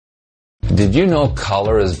Did you know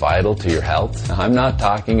color is vital to your health? I'm not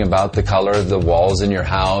talking about the color of the walls in your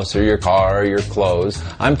house or your car or your clothes.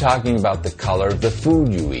 I'm talking about the color of the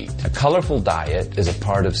food you eat. A colorful diet is a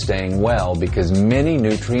part of staying well because many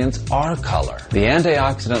nutrients are color. The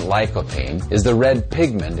antioxidant lycopene is the red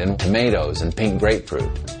pigment in tomatoes and pink grapefruit.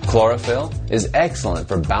 Chlorophyll is excellent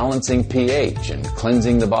for balancing pH and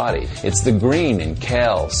cleansing the body. It's the green in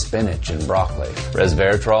kale, spinach, and broccoli.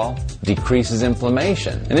 Resveratrol decreases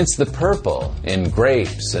inflammation, and it's the purple in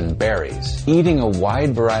grapes and berries. Eating a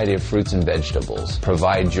wide variety of fruits and vegetables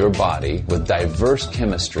provides your body with diverse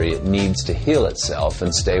chemistry it needs to heal itself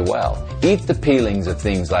and stay well. Eat the peelings of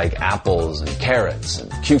things like apples and carrots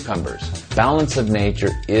and cucumbers. Balance of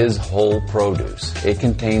nature is whole produce. It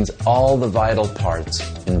contains all the vital parts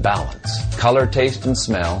in balance. Color, taste, and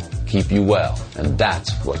smell keep you well, and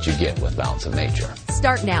that's what you get with Balance of Nature.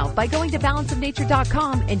 Start now by going to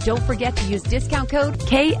balanceofnature.com and don't forget to use discount code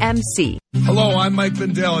KMC. Hello, I'm Mike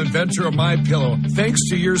Lindell, inventor of MyPillow. Thanks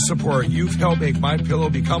to your support, you've helped make MyPillow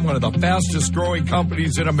become one of the fastest growing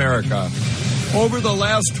companies in America. Over the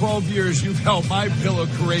last 12 years, you've helped MyPillow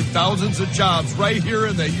create thousands of jobs right here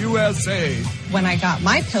in the USA. When I got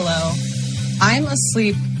MyPillow, I'm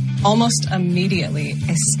asleep almost immediately.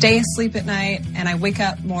 I stay asleep at night, and I wake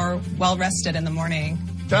up more well-rested in the morning.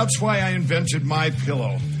 That's why I invented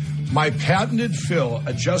MyPillow. My patented fill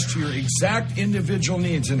adjusts to your exact individual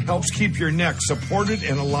needs and helps keep your neck supported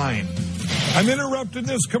and aligned. I'm interrupting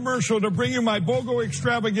this commercial to bring you my BOGO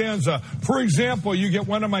extravaganza. For example, you get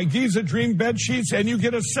one of my Giza Dream bed sheets and you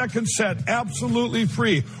get a second set absolutely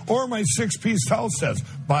free. Or my 6-piece towel sets.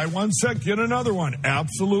 Buy one set, get another one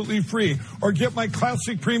absolutely free. Or get my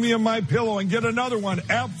classic premium MyPillow and get another one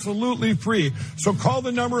absolutely free. So call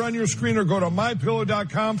the number on your screen or go to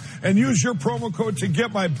MyPillow.com and use your promo code to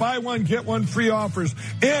get my buy one, get one free offers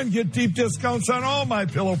and get deep discounts on all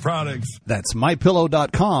MyPillow products. That's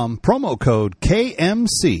MyPillow.com, promo code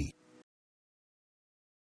KMC.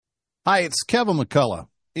 Hi, it's Kevin McCullough.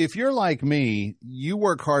 If you're like me, you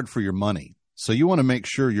work hard for your money, so you want to make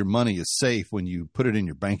sure your money is safe when you put it in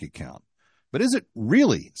your bank account. But is it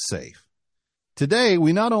really safe? Today,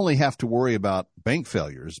 we not only have to worry about bank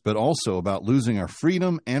failures, but also about losing our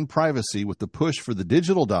freedom and privacy with the push for the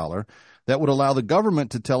digital dollar that would allow the government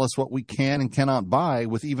to tell us what we can and cannot buy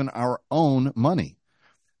with even our own money.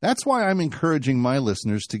 That's why I'm encouraging my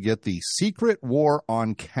listeners to get the Secret War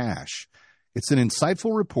on Cash. It's an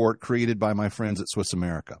insightful report created by my friends at Swiss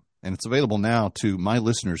America, and it's available now to my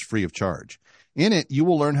listeners free of charge. In it, you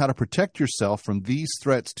will learn how to protect yourself from these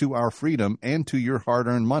threats to our freedom and to your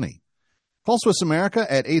hard-earned money. Call Swiss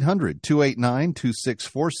America at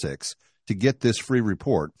 800-289-2646 to get this free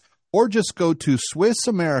report, or just go to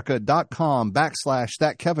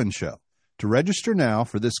SwissAmerica.com/ThatKevinShow to register now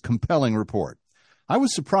for this compelling report. I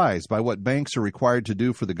was surprised by what banks are required to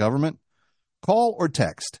do for the government. Call or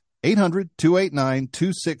text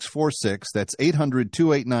 800-289-2646. That's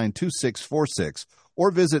 800-289-2646.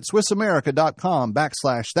 Or visit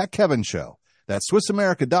SwissAmerica.com/ThatKevinShow. That's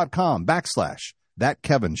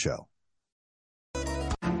SwissAmerica.com/ThatKevinShow.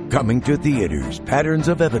 Coming to theaters, Patterns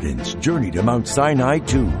of Evidence, Journey to Mount Sinai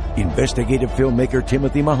 2. Investigative filmmaker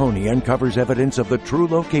Timothy Mahoney uncovers evidence of the true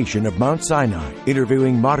location of Mount Sinai,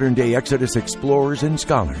 interviewing modern-day Exodus explorers and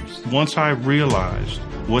scholars. Once I realized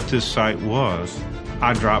what this site was,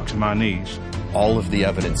 I dropped to my knees. All of the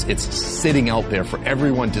evidence, it's sitting out there for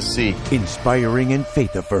everyone to see. Inspiring and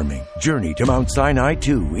faith-affirming. Journey to Mount Sinai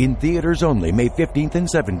 2, in theaters only May 15th and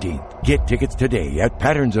 17th. Get tickets today at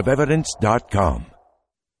patternsofevidence.com.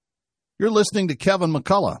 You're listening to Kevin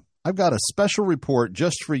McCullough. I've got a special report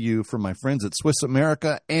just for you from my friends at Swiss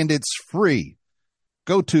America, and it's free.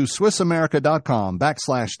 Go to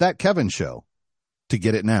SwissAmerica.com/ThatKevinShow to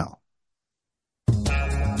get it now.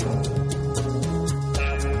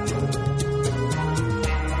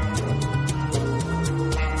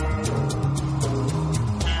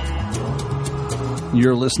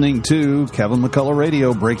 You're listening to Kevin McCullough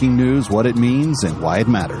Radio, breaking news, what it means, and why it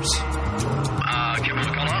matters. Kevin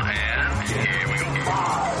McCullough, and here we go.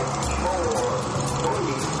 5, 4,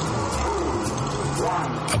 3, 2,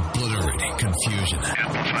 1. Obliterating confusion,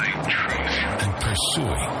 amplifying truth, and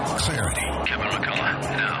pursuing clarity. Kevin McCullough,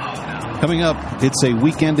 now. Coming up, it's a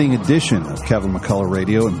week-ending edition of Kevin McCullough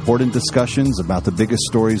Radio. Important discussions about the biggest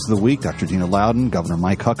stories of the week. Dr. Gina Loudon, Governor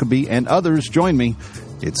Mike Huckabee, and others join me.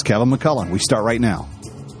 It's Kevin McCullough. We start right now.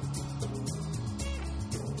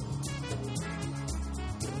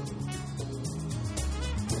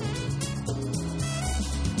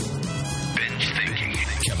 Binge thinking.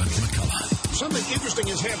 Kevin McCullough. Something interesting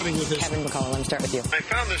is happening with this. Kevin McCullough, let me start with you. My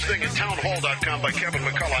Found this thing at townhall.com by Kevin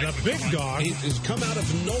McCullough. The big dog has come out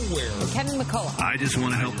of nowhere. Kevin McCullough, I just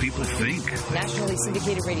want to help people think. nationally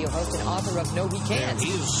syndicated radio host and author of No He Can't.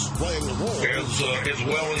 He's playing the role As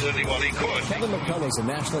well as anybody could. Kevin McCullough is a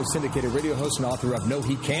nationally syndicated radio host and author of No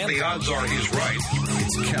He Can't. The odds are he's right.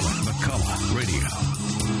 It's Kevin McCullough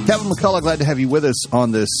Radio. Kevin McCullough, glad to have you with us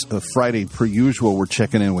on this Friday. Per usual, we're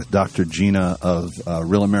checking in with Dr. Gina of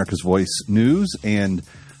Real America's Voice News, and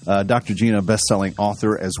Dr. Gina, best-selling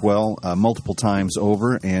author as well, multiple times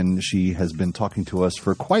over, and she has been talking to us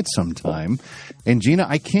for quite some time. And Gina,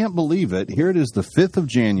 I can't believe it. Here it is, the 5th of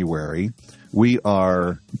January. We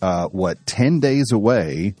are, 10 days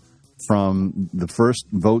away from the first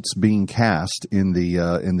votes being cast in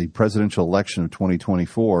the presidential election of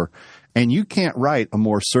 2024. And you can't write a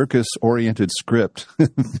more circus-oriented script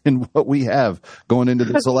than what we have going into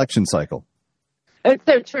this election cycle. It's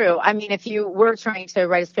so true. I mean, if you were trying to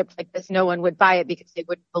write a script like this, no one would buy it because they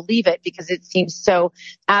wouldn't believe it because it seems so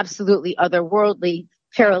absolutely otherworldly,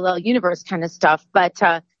 parallel universe kind of stuff. But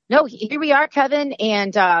no, here we are, Kevin.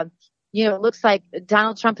 And, it looks like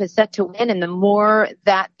Donald Trump is set to win. And the more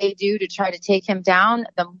that they do to try to take him down,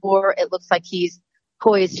 the more it looks like he's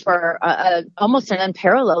poised for almost an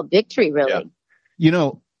unparalleled victory, really. Yeah.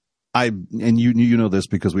 You know this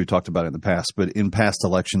because we've talked about it in the past, but in past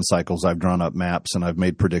election cycles, I've drawn up maps and I've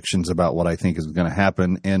made predictions about what I think is going to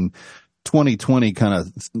happen. And 2020 kind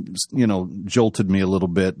of, jolted me a little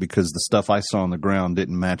bit because the stuff I saw on the ground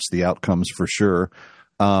didn't match the outcomes for sure.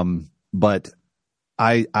 But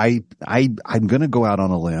I'm going to go out on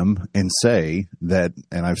a limb and say that,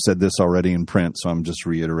 and I've said this already in print, so I'm just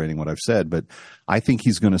reiterating what I've said, but I think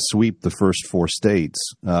he's going to sweep the first 4 states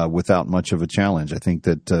without much of a challenge. I think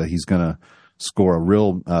that he's going to score a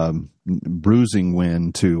real bruising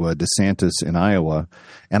win to DeSantis in Iowa.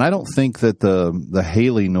 And I don't think that the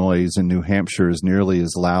Haley noise in New Hampshire is nearly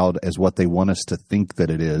as loud as what they want us to think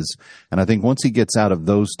that it is. And I think once he gets out of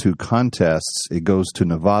those 2 contests, it goes to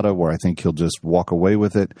Nevada, where I think he'll just walk away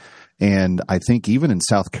with it. And I think even in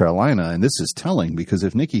South Carolina, and this is telling because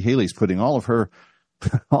if Nikki Haley's putting all of her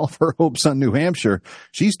hopes on New Hampshire,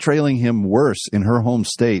 she's trailing him worse in her home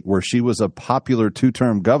state where she was a popular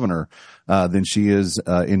 2-term governor than she is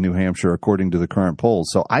in New Hampshire, according to the current polls.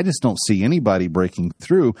 So I just don't see anybody breaking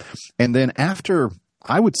through. And then after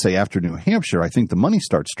New Hampshire, I think the money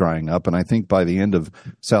starts drying up. And I think by the end of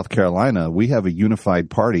South Carolina, we have a unified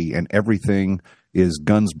party and everything is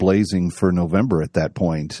guns blazing for November at that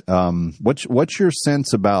point. What's your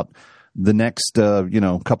sense about the next,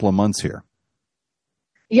 couple of months here?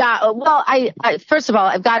 Yeah, well, I first of all,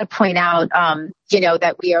 I've got to point out,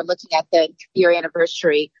 that we are looking at the year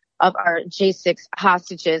anniversary of our J6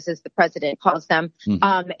 hostages, as the president calls them.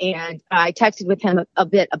 Mm-hmm. And I texted with him a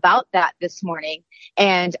bit about that this morning.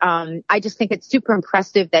 And I just think it's super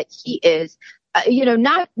impressive that he is,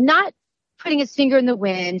 not putting his finger in the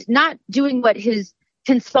wind, not doing what his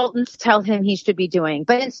consultants tell him he should be doing,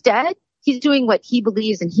 but instead he's doing what he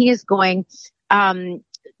believes, and he is going,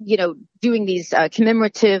 doing these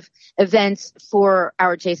commemorative events for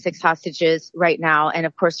our J6 hostages right now. And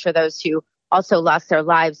of course, for those who also lost their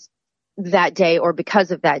lives that day or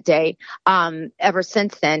because of that day, ever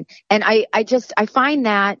since then. And I find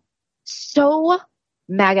that so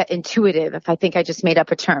MAGA intuitive, if I think I just made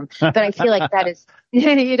up a term, but I feel like that is,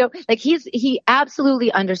 he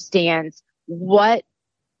absolutely understands what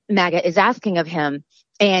MAGA is asking of him.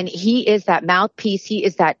 And he is that mouthpiece. He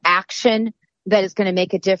is that action that is going to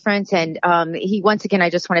make a difference. And once again,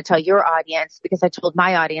 I just want to tell your audience, because I told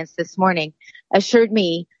my audience this morning, assured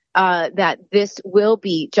me that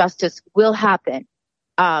justice will happen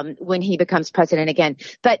when he becomes president again.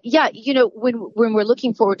 But yeah, when we're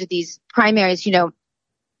looking forward to these primaries,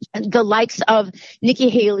 the likes of Nikki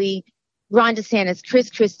Haley, Ron DeSantis,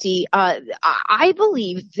 Chris Christie, I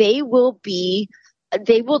believe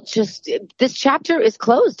this chapter is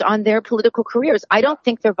closed on their political careers. I don't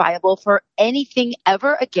think they're viable for anything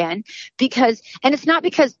ever again it's not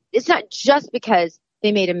just because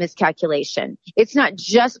they made a miscalculation. It's not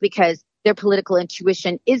just because their political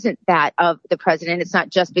intuition isn't that of the president. It's not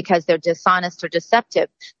just because they're dishonest or deceptive,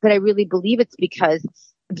 but I really believe it's because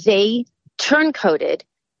they turncoated,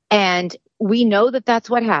 and we know that that's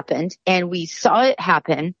what happened, and we saw it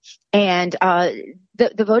happen, and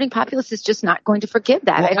the voting populace is just not going to forgive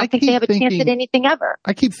that. Well, I don't think they have a chance at anything ever.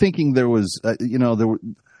 I keep thinking there was,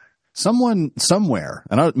 someone somewhere,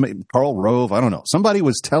 and Karl Rove, I don't know, somebody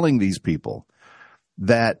was telling these people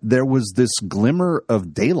that there was this glimmer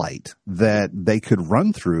of daylight that they could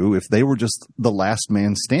run through if they were just the last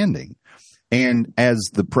man standing. And as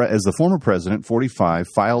the former president, 45,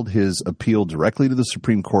 filed his appeal directly to the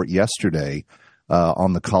Supreme Court yesterday,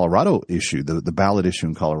 on the Colorado issue, the ballot issue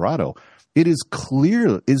in Colorado, it is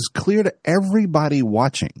clear to everybody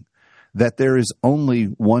watching that there is only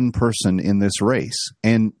one person in this race.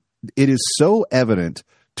 And it is so evident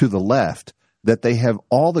to the left that they have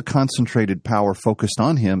all the concentrated power focused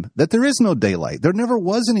on him that there is no daylight. There never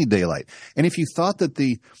was any daylight. And if you thought that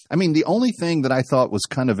the only thing that I thought was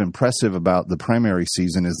kind of impressive about the primary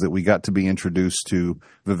season is that we got to be introduced to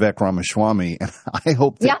Vivek Ramaswamy. And I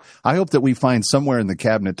hope that we find somewhere in the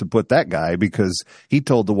cabinet to put that guy, because he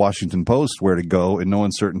told the Washington Post where to go in no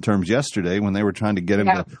uncertain terms yesterday when they were trying to get him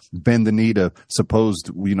to bend the knee to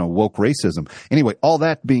supposed, woke racism. Anyway, all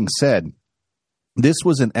that being said, this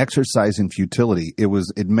was an exercise in futility.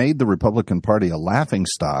 It made the Republican Party a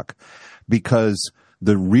laughingstock, because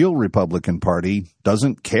the real Republican Party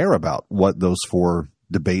doesn't care about what those 4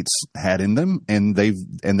 debates had in them, and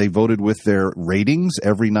they voted with their ratings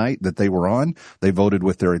every night that they were on. They voted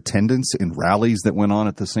with their attendance in rallies that went on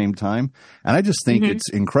at the same time. And I just think it's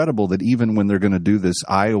incredible that even when they're going to do this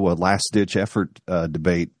Iowa last-ditch effort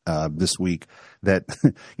debate this week, that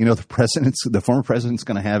the former president's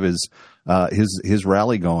going to have his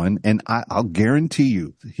rally going, and I'll guarantee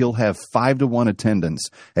you he'll have 5-to-1 attendance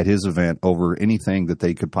at his event over anything that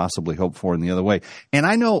they could possibly hope for in the other way. And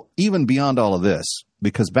I know even beyond all of this,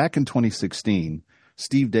 because back in 2016,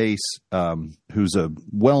 Steve Deace, who's a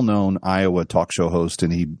well-known Iowa talk show host,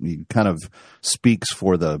 and he kind of speaks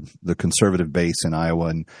for the conservative base in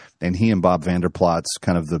Iowa, and he and Bob Vanderplot's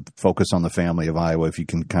kind of the focus on the family of Iowa, if you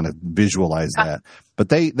can kind of visualize that. But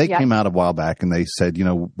they came out a while back and they said,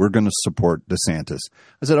 we're going to support DeSantis.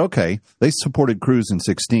 I said, okay. They supported Cruz in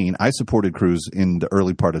 2016. I supported Cruz in the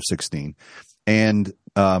early part of 2016. And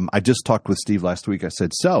I just talked with Steve last week. I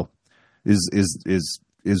said, so is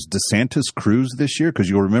DeSantis Cruz this year? Because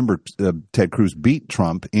you'll remember Ted Cruz beat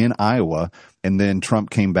Trump in Iowa, and then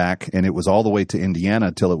Trump came back, and it was all the way to Indiana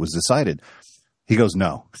until it was decided. He goes,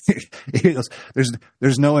 no. He goes,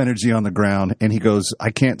 there's no energy on the ground. And he goes,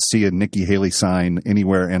 I can't see a Nikki Haley sign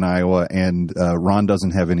anywhere in Iowa, and Ron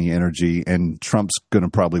doesn't have any energy, and Trump's going to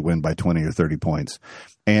probably win by 20 or 30 points.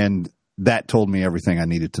 And that told me everything I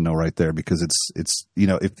needed to know right there, because it's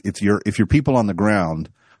if your people on the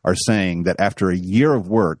ground are saying that after a year of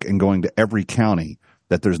work and going to every county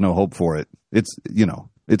that there's no hope for it, it's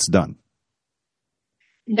done.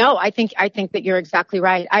 No, I think that you're exactly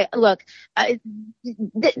right.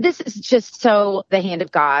 This is just so the hand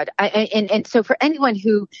of God. And so for anyone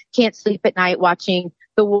who can't sleep at night watching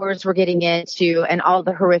the wars we're getting into and all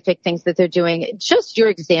the horrific things that they're doing, just your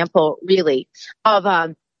example really of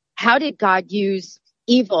how did God use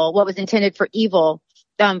evil, what was intended for evil,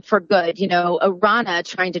 for good. Rana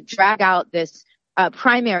trying to drag out this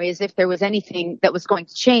primary as if there was anything that was going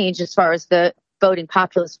to change as far as the voting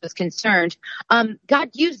populace was concerned. God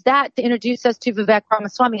used that to introduce us to Vivek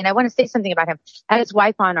Ramaswamy. And I want to say something about him. I had his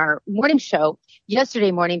wife on our morning show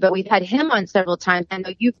yesterday morning, but we've had him on several times. I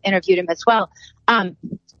know you've interviewed him as well. One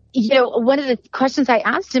of the questions I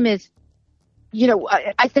asked him is,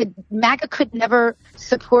 I said, MAGA could never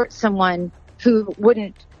support someone who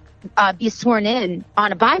wouldn't be sworn in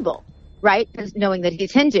on a Bible, right? Knowing that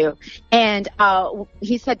he's Hindu. And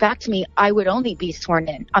he said back to me, I would only be sworn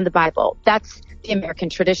in on the Bible. That's the American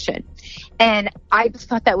tradition. And I just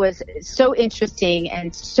thought that was so interesting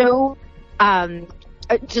and so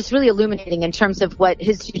just really illuminating in terms of what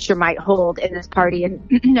his future might hold in this party. And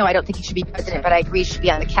no, I don't think he should be president, but I agree he should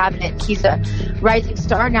be on the cabinet. He's a rising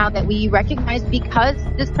star now that we recognize because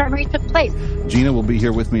this primary took place. Gina will be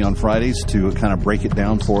here with me on Fridays to kind of break it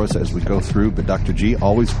down for us as we go through. But Dr. G,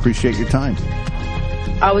 always appreciate your time.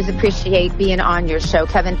 Always appreciate being on your show.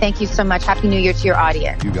 Kevin, thank you so much. Happy New Year to your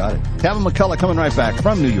audience. You got it. Kevin McCullough coming right back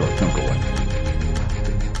from New York. Don't go away.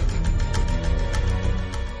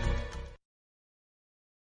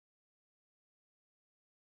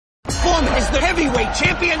 Is the heavyweight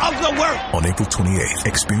champion of the world. On April 28th,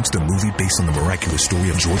 experience the movie based on the miraculous story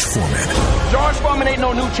of George Foreman. George Foreman ain't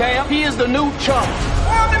no new champ. He is the new chump.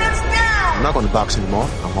 4 minutes down. I'm not going to box anymore.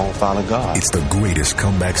 I'm going to follow God. It's the greatest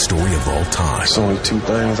comeback story of all time. There's only 2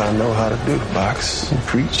 things I know how to do. Box and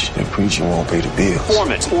preach. And preaching won't pay the bills.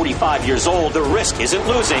 Foreman's 45 years old. The risk isn't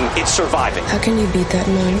losing. It's surviving. How can you beat that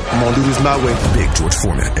man? I'm going to do this my way. Big George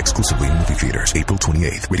Foreman. Exclusively in movie theaters. April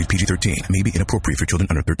 28th. Rated PG-13. May be inappropriate for children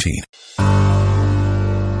under 13.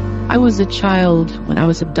 I was a child when I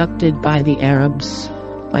was abducted by the Arabs.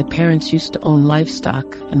 My parents used to own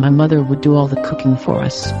livestock, and my mother would do all the cooking for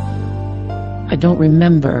us. I don't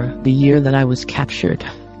remember the year that I was captured.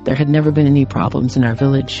 There had never been any problems in our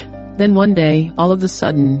village. Then one day, all of a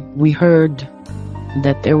sudden, we heard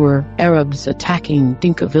that there were Arabs attacking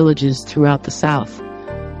Dinka villages throughout the south.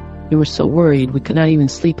 We were so worried we could not even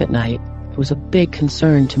sleep at night. It was a big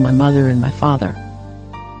concern to my mother and my father.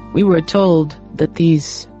 We were told that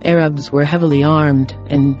these Arabs were heavily armed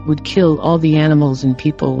and would kill all the animals and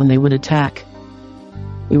people when they would attack.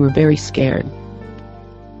 We were very scared.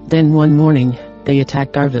 Then one morning, they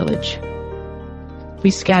attacked our village. We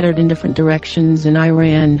scattered in different directions and I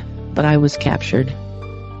ran, but I was captured.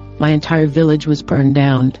 My entire village was burned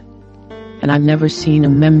down, and I've never seen a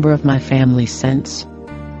member of my family since.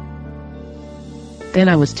 Then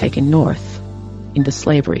I was taken north, into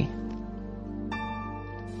slavery.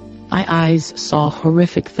 My eyes saw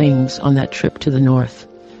horrific things on that trip to the north.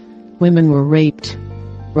 Women were raped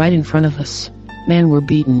right in front of us. Men were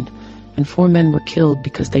beaten, and 4 men were killed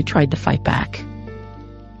because they tried to fight back.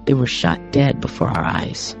 They were shot dead before our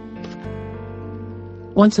eyes.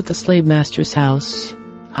 Once at the slave master's house,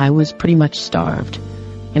 I was pretty much starved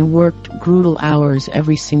and worked brutal hours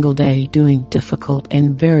every single day doing difficult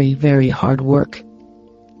and very, very hard work.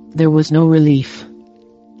 There was no relief.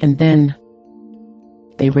 And then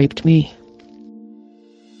they raped me.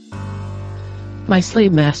 My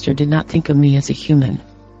slave master did not think of me as a human.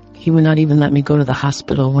 He would not even let me go to the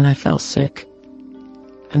hospital when I fell sick.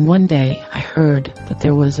 And one day I heard that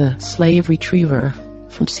there was a slave retriever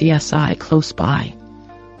from CSI close by.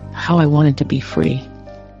 How I wanted to be free.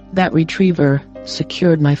 That retriever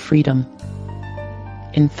secured my freedom.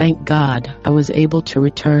 And thank God I was able to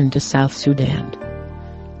return to South Sudan.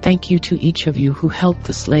 Thank you to each of you who helped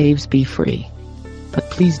the slaves be free. But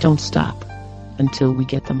please don't stop until we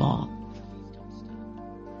get them all.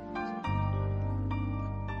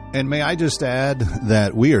 And may I just add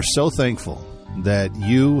that we are so thankful that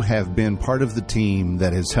you have been part of the team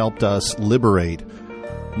that has helped us liberate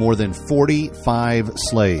more than 45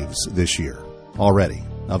 slaves this year already.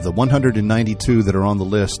 Of the 192 that are on the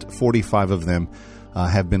list, 45 of them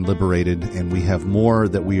have been liberated, and we have more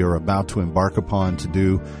that we are about to embark upon to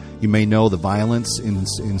do. You may know the violence in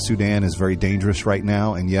Sudan is very dangerous right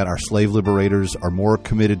now, and yet our slave liberators are more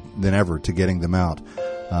committed than ever to getting them out,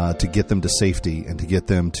 to get them to safety and to get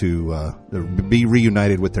them to be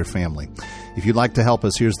reunited with their family. If you'd like to help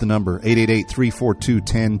us, here's the number,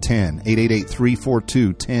 888-342-1010,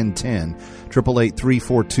 888-342-1010,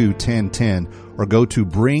 888-342-1010, or go to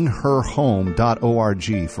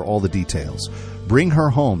bringherhome.org for all the details.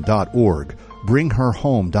 Bringherhome.org,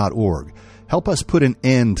 bringherhome.org. Help us put an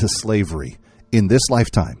end to slavery in this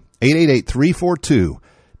lifetime.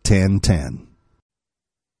 888-342-1010.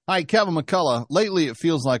 Hi, Kevin McCullough. Lately, it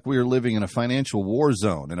feels like we are living in a financial war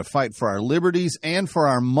zone, in a fight for our liberties and for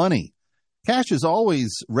our money. Cash has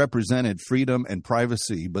always represented freedom and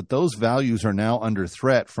privacy, but those values are now under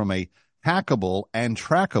threat from a hackable and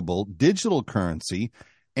trackable digital currency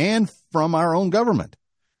and from our own government.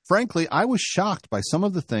 Frankly, I was shocked by some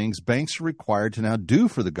of the things banks are required to now do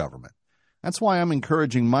for the government. That's why I'm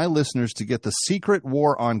encouraging my listeners to get The Secret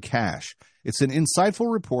War on Cash. It's an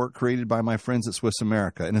insightful report created by my friends at Swiss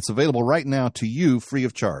America, and it's available right now to you free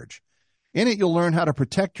of charge. In it, you'll learn how to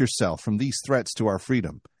protect yourself from these threats to our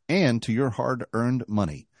freedom and to your hard-earned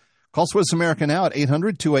money. Call Swiss America now at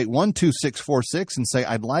 800-281-2646 and say,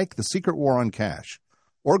 I'd like The Secret War on Cash.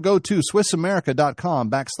 Or go to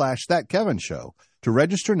SwissAmerica.com/ThatKevinShow to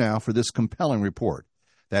register now for this compelling report.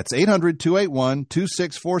 That's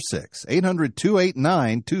 800-281-2646,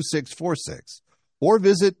 800-289-2646, or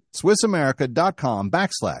visit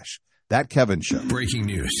SwissAmerica.com/ThatKevinShow. Breaking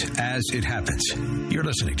news as it happens. You're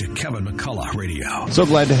listening to Kevin McCullough Radio. So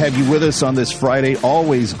glad to have you with us on this Friday.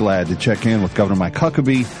 Always glad to check in with Governor Mike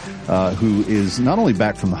Huckabee, who is not only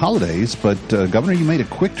back from the holidays, but Governor, you made a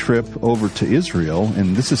quick trip over to Israel,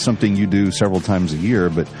 and this is something you do several times a year,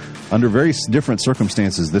 but under very different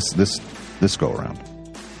circumstances this go around.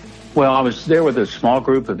 Well, I was there with a small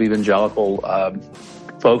group of evangelical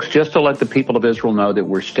folks just to let the people of Israel know that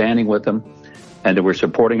we're standing with them and that we're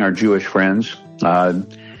supporting our Jewish friends.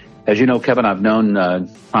 As you know, Kevin, I've known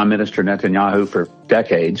Prime Minister Netanyahu for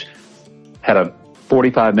decades, had a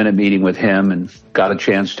 45-minute meeting with him and got a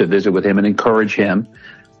chance to visit with him and encourage him,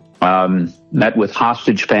 met with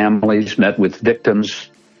hostage families, met with victims,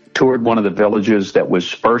 toured one of the villages that was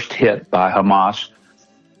first hit by Hamas.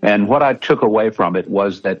 And what I took away from it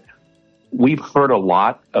was that we've heard a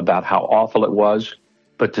lot about how awful it was,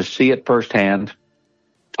 but to see it firsthand,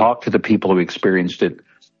 talk to the people who experienced it,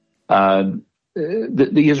 the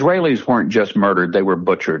Israelis weren't just murdered, they were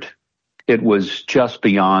butchered. It was just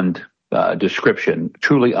beyond description,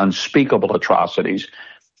 truly unspeakable atrocities.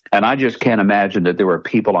 And I just can't imagine that there were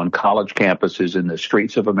people on college campuses in the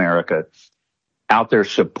streets of America out there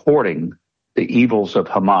supporting the evils of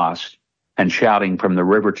Hamas and shouting from the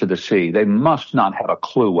river to the sea. They must not have a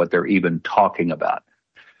clue what they're even talking about.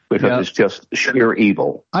 because it's just sheer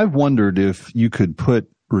evil. I've wondered if you could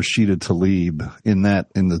put Rashida Tlaib in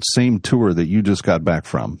the same tour that you just got back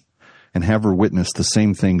from and have her witness the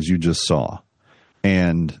same things you just saw.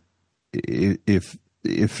 And if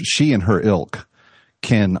she and her ilk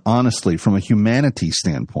can honestly, from a humanity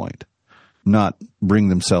standpoint, not bring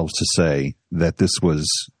themselves to say that this was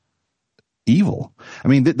evil. I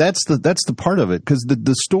mean, that's the part of it, because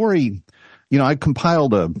the story, I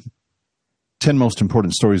compiled a 10 most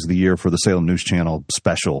important stories of the year for the Salem News Channel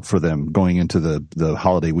special for them going into the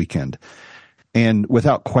holiday weekend. And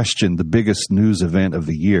without question, the biggest news event of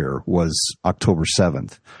the year was October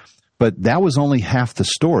 7th. But that was only half the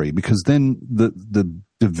story, because then the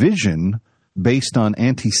division based on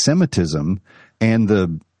anti-Semitism and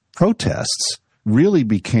the protests really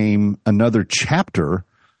became another chapter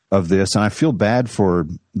of this. And I feel bad for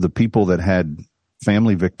the people that had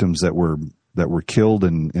family victims that were killed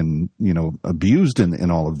and abused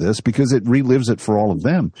in all of this, because it relives it for all of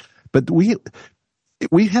them. But we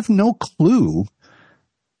have no clue.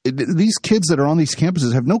 These kids that are on these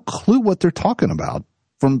campuses have no clue what they're talking about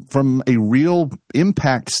from a real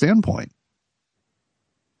impact standpoint.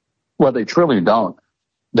 Well, they truly don't.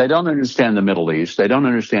 They don't understand the Middle East. They don't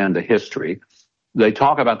understand the history. They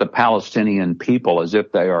talk about the Palestinian people as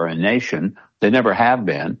if they are a nation. They never have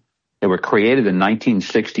been. They were created in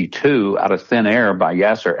 1962 out of thin air by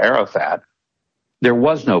Yasser Arafat. There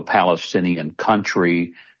was no Palestinian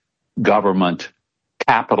country, government,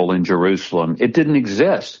 capital in Jerusalem. It didn't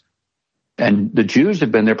exist. And the Jews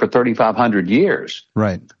have been there for 3,500 years.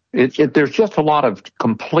 Right. There's just a lot of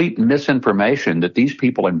complete misinformation that these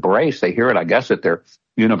people embrace. They hear it, I guess, at their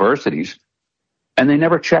universities, and they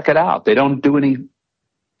never check it out. They don't do any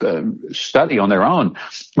study on their own.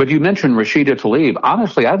 But you mentioned Rashida Tlaib.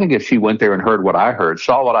 Honestly, I think if she went there and heard what I heard,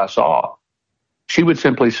 saw what I saw, she would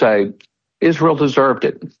simply say, Israel deserved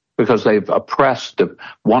it because they've oppressed the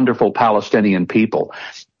wonderful Palestinian people.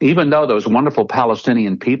 Even though those wonderful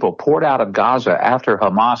Palestinian people poured out of Gaza after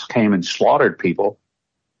Hamas came and slaughtered people,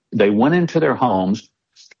 they went into their homes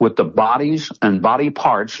with the bodies and body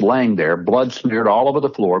parts laying there, blood smeared all over the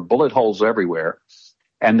floor, bullet holes everywhere,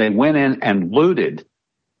 and they went in and looted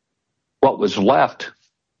what was left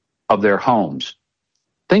of their homes.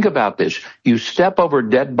 Think about this. You step over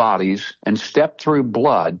dead bodies and step through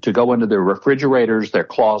blood to go into their refrigerators, their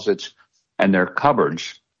closets, and their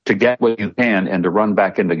cupboards to get what you can and to run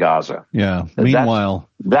back into Gaza. Yeah. Meanwhile,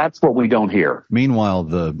 that's what we don't hear. Meanwhile,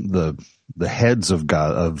 the heads of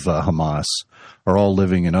Hamas are all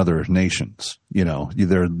living in other nations. They're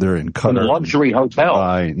in Qatar, in a luxury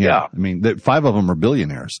hotel. Yeah. I mean, 5 of them are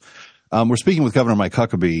billionaires. We're speaking with Governor Mike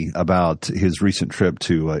Huckabee about his recent trip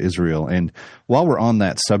to Israel. And while we're on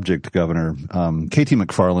that subject, Governor, Katie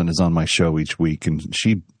McFarland is on my show each week, and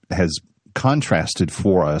she has contrasted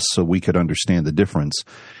for us so we could understand the difference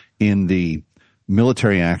in the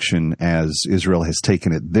military action as Israel has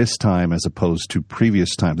taken it this time as opposed to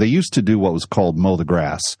previous time. They used to do what was called mow the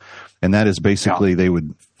grass, and that is basically they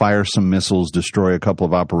would fire some missiles, destroy a couple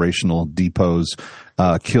of operational depots,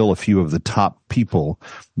 kill a few of the top people,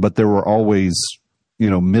 but there were always,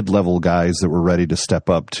 mid-level guys that were ready to step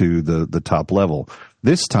up to the top level.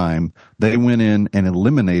 This time, they went in and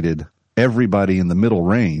eliminated everybody in the middle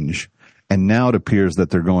range, and now it appears that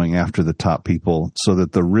they're going after the top people so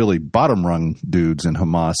that the really bottom-rung dudes in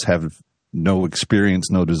Hamas have no experience,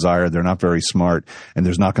 no desire. They're not very smart, and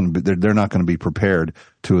they're not going to be prepared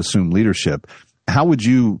to assume leadership. How would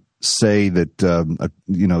you say that,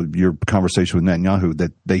 your conversation with Netanyahu,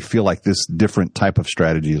 that they feel like this different type of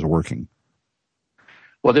strategy is working?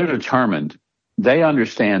 Well, they're determined. They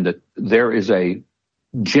understand that there is a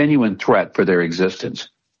genuine threat for their existence,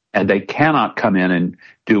 and they cannot come in and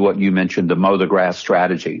do what you mentioned, the mow the grass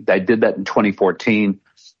strategy. They did that in 2014,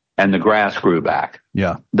 and the grass grew back.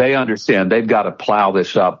 Yeah. They understand they've got to plow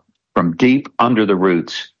this up from deep under the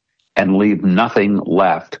roots and leave nothing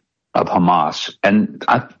left of Hamas. And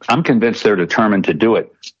I'm convinced they're determined to do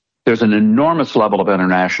it. There's an enormous level of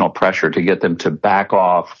international pressure to get them to back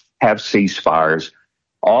off, have ceasefires,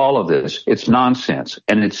 all of this. It's nonsense,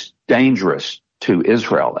 and it's dangerous to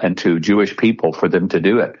Israel and to Jewish people for them to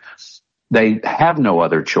do it. They have no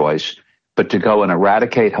other choice but to go and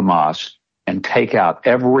eradicate Hamas and take out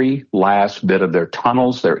every last bit of their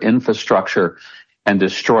tunnels, their infrastructure, and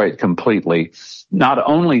destroy it completely, not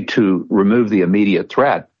only to remove the immediate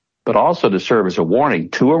threat, but also to serve as a warning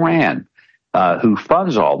to Iran, who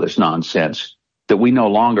funds all this nonsense, that we no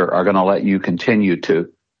longer are going to let you continue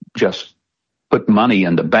to just put money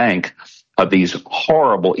in the bank of these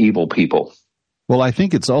horrible, evil people. Well, I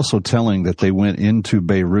think it's also telling that they went into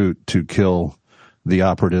Beirut to kill the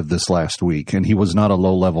operative this last week, and he was not a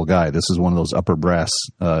low-level guy. This is one of those upper brass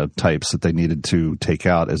types that they needed to take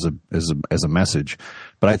out as a message.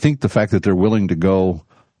 But I think the fact that they're willing to go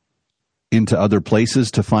into other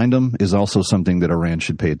places to find them is also something that Iran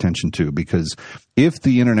should pay attention to, because if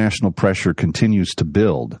the international pressure continues to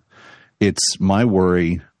build, it's my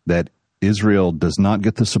worry that Israel does not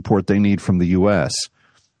get the support they need from the U.S.,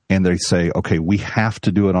 and they say, okay, we have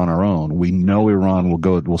to do it on our own. We know Iran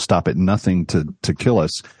will stop at nothing to kill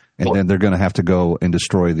us, and then they're going to have to go and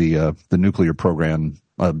destroy the nuclear program,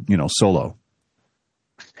 solo.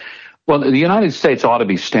 Well, the United States ought to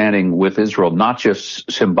be standing with Israel, not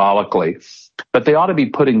just symbolically, but they ought to be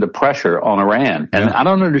putting the pressure on Iran. And I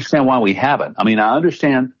don't understand why we haven't. I mean, I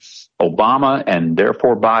understand Obama and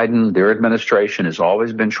therefore Biden, their administration has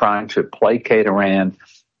always been trying to placate Iran,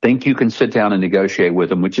 think you can sit down and negotiate with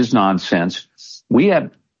them, which is nonsense. We have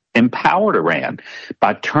empowered Iran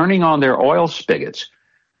by turning on their oil spigots.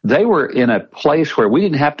 They were in a place where we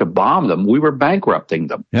didn't have to bomb them. We were bankrupting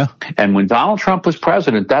them. Yeah. And when Donald Trump was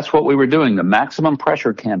president, that's what we were doing. The maximum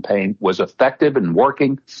pressure campaign was effective and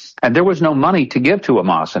working, and there was no money to give to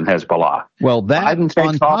Hamas and Hezbollah. Well, that Biden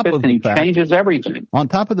takes office and he changes everything. On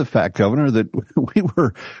top of the fact, Governor, that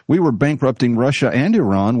we were bankrupting Russia and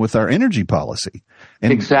Iran with our energy policy.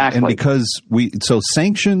 And, exactly. And because so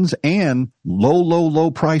sanctions and low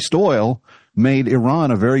priced oil made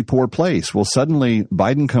Iran a very poor place. Well, suddenly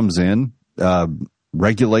Biden comes in,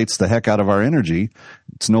 regulates the heck out of our energy.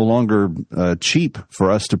 It's no longer cheap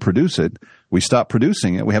for us to produce it. We stop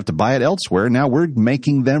producing it. We have to buy it elsewhere. Now we're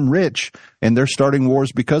making them rich, and they're starting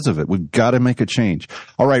wars because of it. We've got to make a change.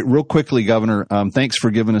 All right, real quickly, Governor, thanks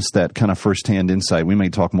for giving us that kind of firsthand insight. We may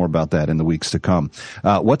talk more about that in the weeks to come.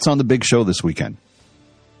 What's on the big show this weekend?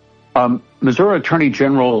 Missouri Attorney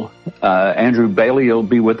General Andrew Bailey will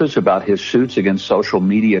be with us about his suits against social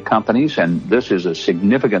media companies, and this is a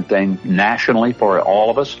significant thing nationally for all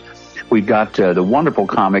of us. We've got the wonderful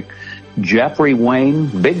comic Jeffrey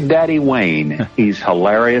Wayne, Big Daddy Wayne. He's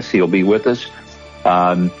hilarious. He'll be with us.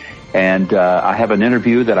 And I have an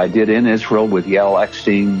interview that I did in Israel with Yael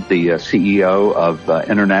Eckstein, the CEO of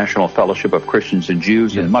International Fellowship of Christians and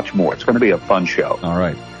Jews, and much more. It's going to be a fun show. All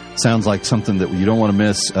right. Sounds like something that you don't want to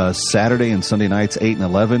miss. Saturday and Sunday nights, 8 and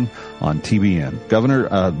 11 on TBN.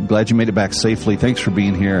 Governor, glad you made it back safely. Thanks for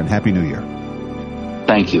being here, and Happy New Year.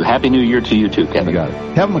 Thank you. Happy New Year to you too, Kevin. You got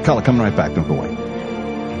it. Kevin McCullough coming right back. Don't go away.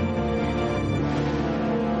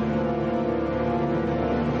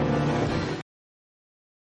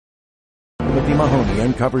 Timothy Mahoney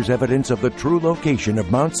uncovers evidence of the true location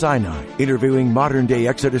of Mount Sinai, interviewing modern-day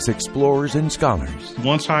Exodus explorers and scholars.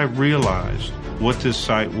 Once I realized what this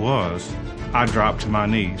site was, I dropped to my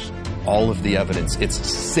knees. All of the evidence, it's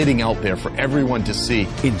sitting out there for everyone to see.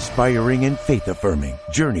 Inspiring and faith-affirming.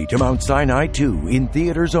 Journey to Mount Sinai 2 in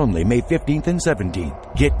theaters only May 15th and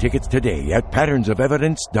 17th. Get tickets today at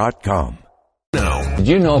patternsofevidence.com. Did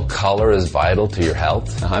you know color is vital to your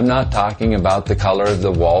health? I'm not talking about the color of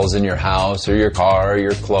the walls in your house or your car or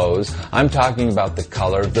your clothes. I'm talking about the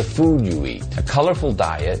color of the food you eat. A colorful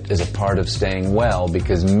diet is a part of staying well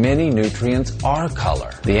because many nutrients are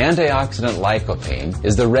color. The antioxidant lycopene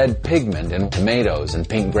is the red pigment in tomatoes and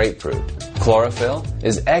pink grapefruit. Chlorophyll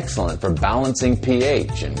is excellent for balancing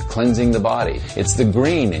pH and cleansing the body. It's the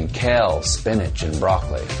green in kale, spinach, and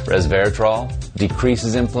broccoli. Resveratrol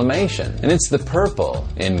decreases inflammation, and it's the purple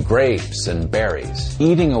in grapes and berries.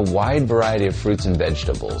 Eating a wide variety of fruits and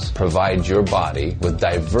vegetables provides your body with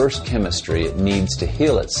diverse chemistry it needs to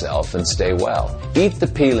heal itself and stay well. Eat the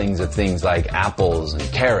peelings of things like apples and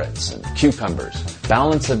carrots and cucumbers.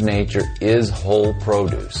 Balance of nature is whole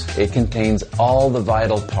produce. It contains all the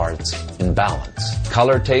vital parts in balance.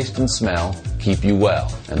 Color, taste, and smell keep you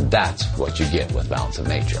well, and that's what you get with Balance of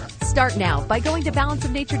Nature. Start now by going to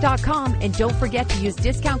balanceofnature.com, and don't forget to use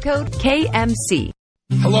discount code KMC.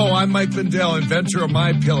 Hello, I'm Mike Lindell, inventor of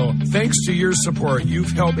MyPillow. Thanks to your support,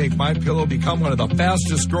 you've helped make MyPillow become one of the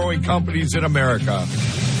fastest growing companies in America.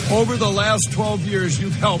 Over the last 12 years,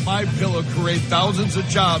 you've helped MyPillow create thousands of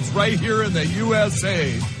jobs right here in the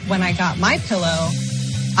USA. When I got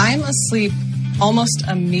MyPillow, I'm asleep almost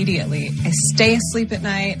immediately. I stay asleep at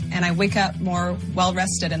night, and I wake up more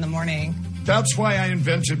well-rested in the morning. That's why I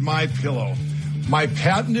invented MyPillow. My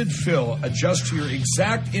patented fill adjusts to your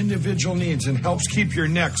exact individual needs and helps keep your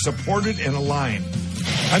neck supported and aligned.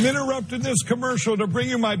 I'm interrupting this commercial to bring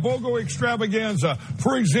you my BOGO extravaganza.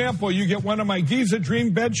 For example, you get one of my Giza Dream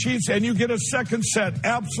bed sheets and you get a second set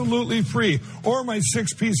absolutely free, or my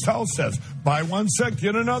 6-piece towel sets. Buy one set,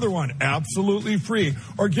 get another one, absolutely free.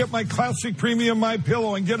 Or get my classic premium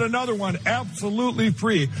MyPillow and get another one absolutely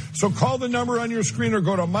free. So call the number on your screen or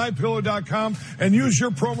go to MyPillow.com and use your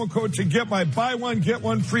promo code to get my buy one, get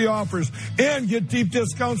one free offers and get deep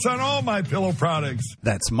discounts on all MyPillow products.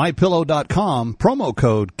 That's MyPillow.com, promo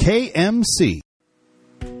code KMC.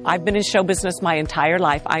 I've been in show business my entire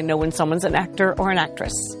life. I know when someone's an actor or an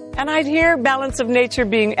actress. And I'd hear Balance of Nature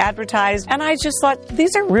being advertised, and I just thought,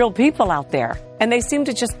 these are real people out there. And they seem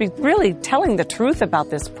to just be really telling the truth about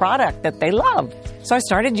this product that they love. So I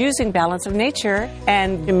started using Balance of Nature,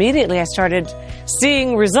 and immediately I started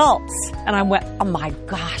seeing results. And I went, oh my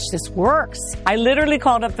gosh, this works. I literally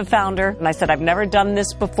called up the founder, and I said, I've never done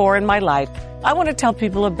this before in my life. I want to tell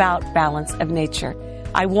people about Balance of Nature.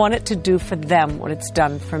 I want it to do for them what it's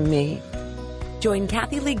done for me. Join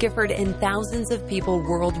Kathy Lee Gifford and thousands of people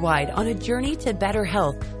worldwide on a journey to better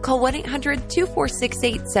health. Call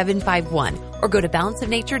 1-800-246-8751 or go to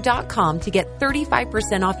balanceofnature.com to get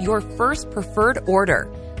 35% off your first preferred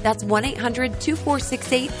order. That's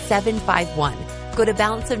 1-800-246-8751. Go to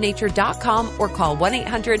balanceofnature.com or call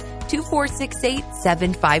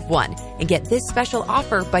 1-800-246-8751 and get this special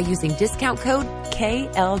offer by using discount code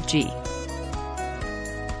KLG.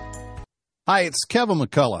 Hi, it's Kevin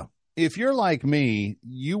McCullough. If you're like me,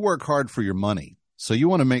 you work hard for your money, so you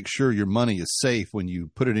want to make sure your money is safe when you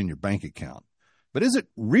put it in your bank account. But is it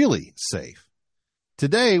really safe?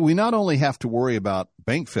 Today, we not only have to worry about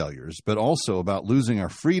bank failures, but also about losing our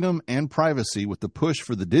freedom and privacy with the push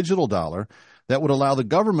for the digital dollar that would allow the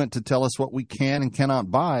government to tell us what we can and cannot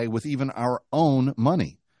buy with even our own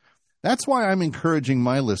money. That's why I'm encouraging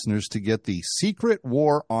my listeners to get the Secret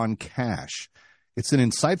War on Cash. It's an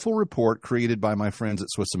insightful report created by my friends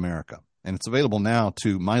at Swiss America, and it's available now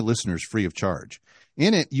to my listeners free of charge.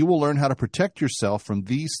 In it, you will learn how to protect yourself from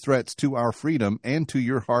these threats to our freedom and to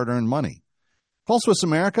your hard-earned money. Call Swiss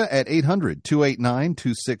America at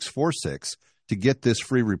 800-289-2646 to get this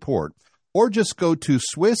free report, or just go to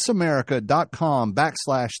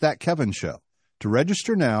SwissAmerica.com/ThatKevinShow to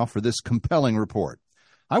register now for this compelling report.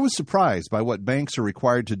 I was surprised by what banks are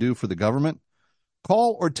required to do for the government.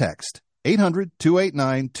 Call or text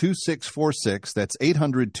 800-289-2646. That's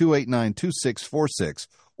 800-289-2646.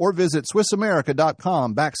 Or visit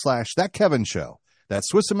SwissAmerica.com/ThatKevinShow.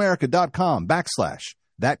 That's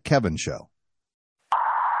SwissAmerica.com/ThatKevinShow.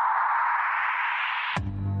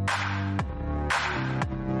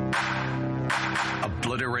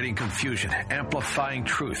 Obliterating confusion, amplifying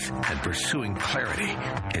truth, and pursuing clarity.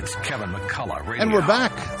 It's Kevin McCullough Radio. And we're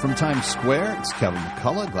back from Times Square. It's Kevin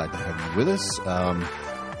McCullough. Glad to have you with us.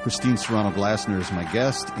 Christine Serrano-Glasner is my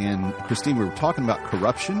guest. And Christine, we were talking about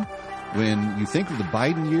corruption. When you think of the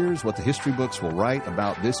Biden years, what the history books will write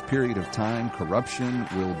about this period of time, corruption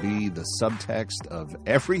will be the subtext of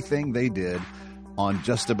everything they did on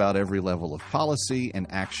just about every level of policy and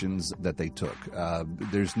actions that they took.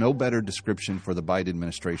 There's no better description for the Biden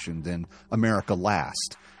administration than America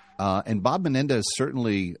last. And Bob Menendez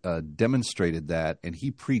certainly demonstrated that, and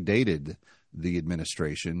he predated the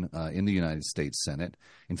administration in the United States Senate.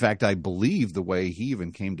 In fact, I believe the way he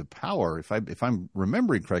even came to power, if I'm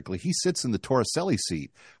remembering correctly, he sits in the Torricelli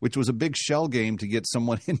seat, which was a big shell game to get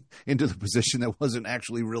someone into the position that wasn't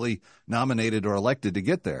actually really nominated or elected to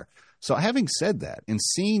get there. So having said that, and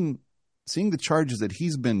seeing the charges that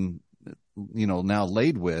he's been, now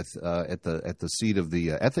laid with at the seat of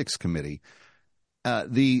the Ethics Committee,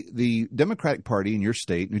 the Democratic Party in your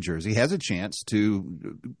state, New Jersey, has a chance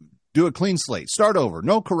to do a clean slate, start over,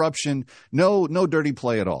 no corruption, no dirty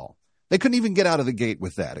play at all. They couldn't even get out of the gate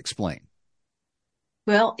with that. Explain.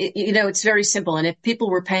 Well, it's very simple. And if people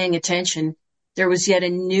were paying attention, there was yet a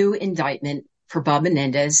new indictment for Bob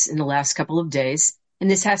Menendez in the last couple of days. And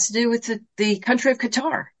this has to do with the country of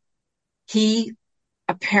Qatar. He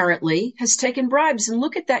apparently has taken bribes. And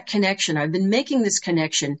look at that connection. I've been making this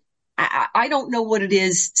connection. I don't know what it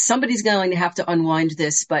is. Somebody's going to have to unwind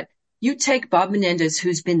this, but you take Bob Menendez,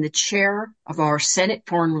 who's been the chair of our Senate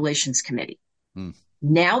Foreign Relations Committee.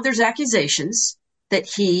 Now there's accusations that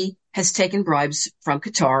he has taken bribes from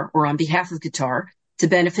Qatar or on behalf of Qatar to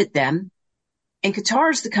benefit them. And Qatar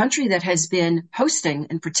is the country that has been hosting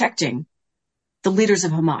and protecting the leaders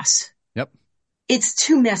of Hamas. Yep. It's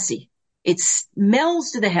too messy. It smells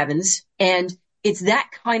to the heavens, and it's that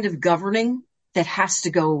kind of governing that has to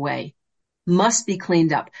go away, must be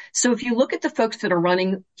cleaned up. So if you look at the folks that are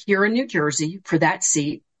running here in New Jersey for that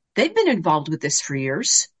seat, they've been involved with this for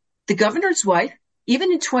years. The governor's wife,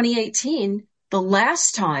 even in 2018, the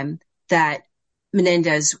last time that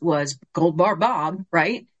Menendez was Gold Bar Bob,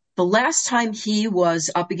 right? The last time he was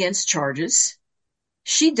up against charges,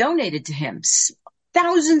 she donated to him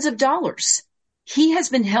thousands of dollars. He has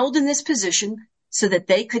been held in this position so that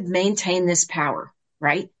they could maintain this power,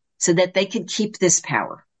 right? So that they could keep this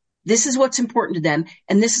power. This is what's important to them,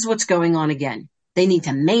 and this is what's going on again. They need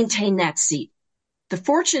to maintain that seat. The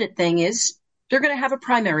fortunate thing is they're going to have a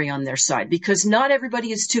primary on their side because not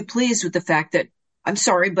everybody is too pleased with the fact that, I'm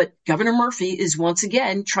sorry, but Governor Murphy is once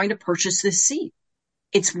again trying to purchase this seat.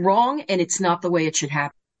 It's wrong, and it's not the way it should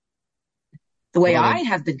happen. The way I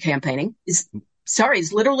have been campaigning is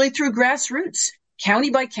literally through grassroots,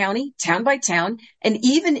 county by county, town by town. And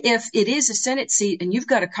even if it is a Senate seat and you've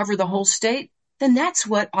got to cover the whole state, then that's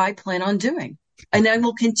what I plan on doing. And I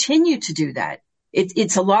will continue to do that.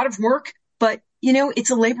 It's a lot of work, but it's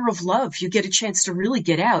a labor of love. You get a chance to really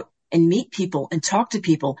get out and meet people and talk to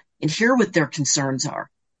people and hear what their concerns are.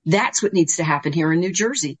 That's what needs to happen here in New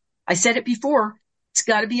Jersey. I said it before. It's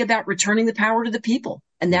got to be about returning the power to the people.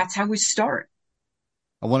 And that's how we start.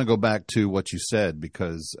 I want to go back to what you said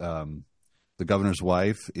because the governor's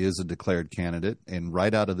wife is a declared candidate. And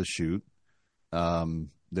right out of the chute,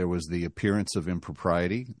 there was the appearance of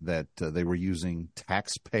impropriety that they were using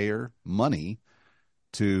taxpayer money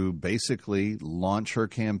to basically launch her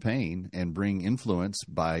campaign and bring influence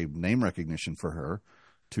by name recognition for her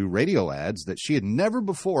to radio ads that she had never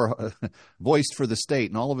before voiced for the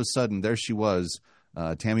state. And all of a sudden, there she was,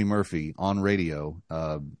 Tammy Murphy, on radio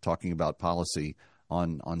talking about policy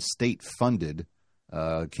on state-funded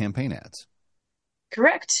campaign ads.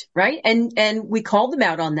 Correct, right? And we called them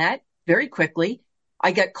out on that very quickly.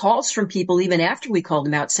 I got calls from people even after we called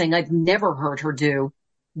them out saying, I've never heard her do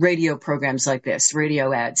radio programs like this,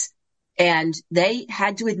 radio ads. And they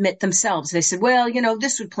had to admit themselves. They said, well,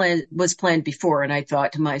 this was planned before. And I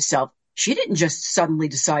thought to myself, she didn't just suddenly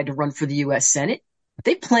decide to run for the U.S. Senate.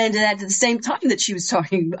 They planned that at the same time that she was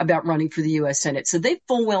talking about running for the U.S. Senate. So they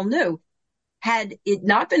full well knew. Had it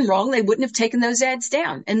not been wrong, they wouldn't have taken those ads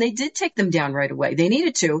down. And they did take them down right away. They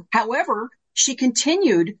needed to. However, she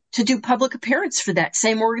continued to do public appearance for that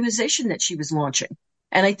same organization that she was launching.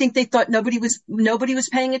 And I think they thought nobody was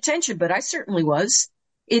paying attention, but I certainly was.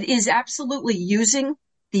 It is absolutely using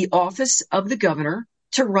the office of the governor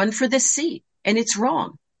to run for this seat. And it's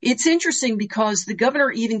wrong. It's interesting because the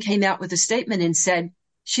governor even came out with a statement and said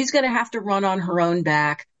she's going to have to run on her own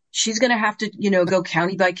back. She's going to have to, go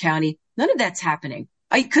county by county. None of that's happening.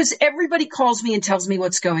 Because everybody calls me and tells me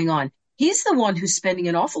what's going on. He's the one who's spending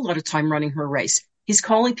an awful lot of time running her race. He's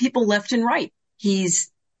calling people left and right.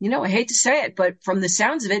 He's, I hate to say it, but from the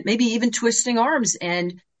sounds of it, maybe even twisting arms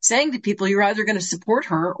and saying to people, you're either going to support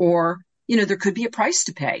her or, there could be a price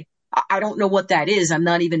to pay. I don't know what that is. I'm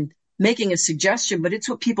not even making a suggestion, but it's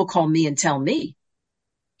what people call me and tell me.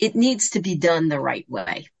 It needs to be done the right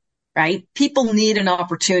way, right? People need an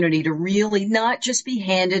opportunity to really not just be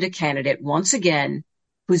handed a candidate once again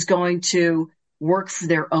who's going to work for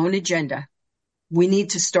their own agenda. We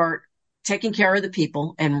need to start taking care of the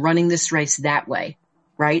people and running this race that way,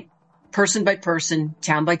 right? Person by person,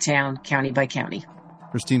 town by town, county by county.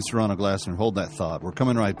 Christine Serrano-Glasser, hold that thought. We're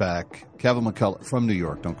coming right back. Kevin McCullough from New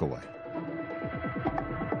York. Don't go away.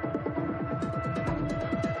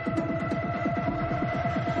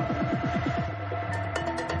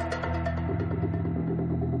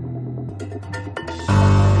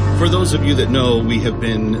 For those of you that know, we have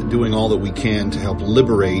been doing all that we can to help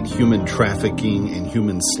liberate human trafficking and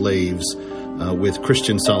human slaves with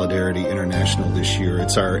Christian Solidarity International this year.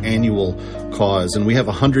 It's our annual cause, and we have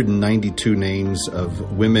 192 names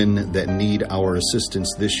of women that need our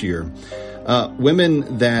assistance this year.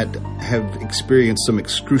 Women that have experienced some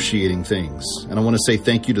excruciating things. And I want to say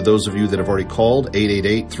thank you to those of you that have already called,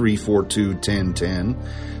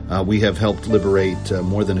 888-342-1010. We have helped liberate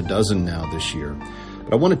more than a dozen now this year.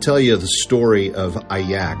 But I want to tell you the story of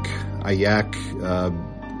Ayak. Ayak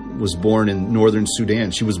was born in northern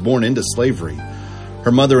Sudan. She was born into slavery.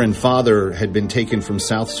 Her mother and father had been taken from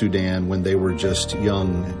South Sudan when they were just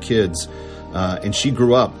young kids. And she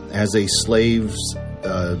grew up as a slave's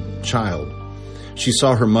child. She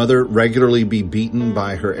saw her mother regularly be beaten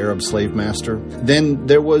by her Arab slave master. Then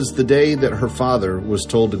there was the day that her father was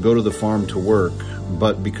told to go to the farm to work,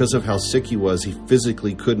 but because of how sick he was, he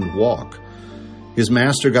physically couldn't walk. His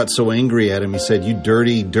master got so angry at him, he said, "You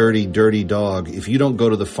dirty, dirty, dirty dog. If you don't go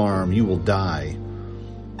to the farm, you will die."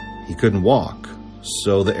 He couldn't walk,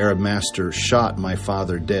 so the Arab master shot my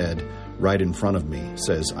father dead right in front of me,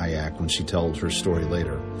 says Ayak when she tells her story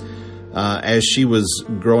later. As she was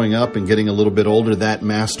growing up and getting a little bit older, that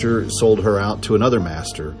master sold her out to another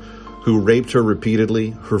master who raped her repeatedly,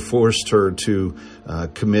 who forced her to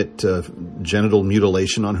commit genital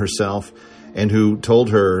mutilation on herself. and who told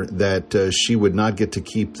her that she would not get to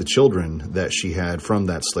keep the children that she had from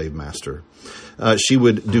that slave master. She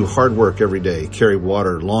would do hard work every day, carry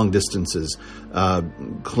water long distances,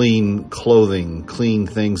 clean clothing, clean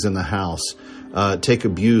things in the house, take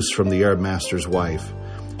abuse from the Arab master's wife.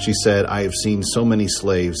 She said, "I have seen so many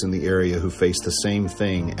slaves in the area who face the same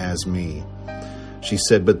thing as me." She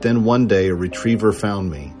said, "But then one day a retriever found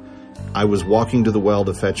me. I was walking to the well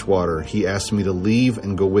to fetch water. He asked me to leave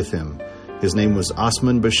and go with him. His name was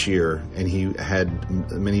Osman Bashir, and he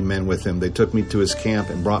had many men with him. They took me to his camp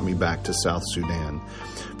and brought me back to South Sudan."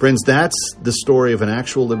 Friends, that's the story of an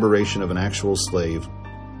actual liberation of an actual slave.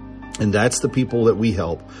 And that's the people that we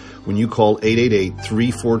help when you call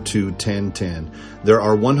 888-342-1010. There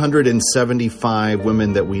are 175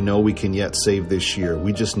 women that we know we can yet save this year.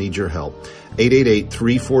 We just need your help.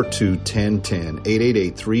 888-342-1010.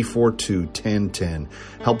 888-342-1010.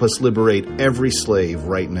 Help us liberate every slave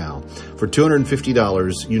right now. For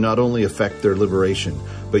 $250, you not only affect their liberation,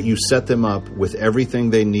 but you set them up with everything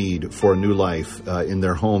they need for a new life in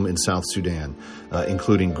their home in South Sudan,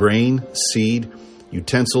 including grain, seed,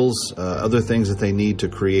 utensils, other things that they need to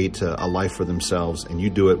create a life for themselves. And you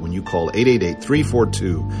do it when you call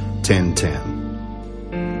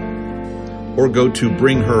 888-342-1010. Or go to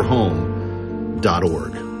bringherhome.org.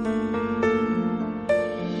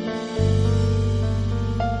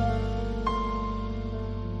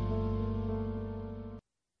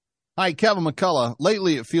 Hi, Kevin McCullough.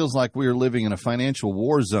 Lately, it feels like we are living in a financial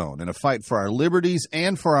war zone, in a fight for our liberties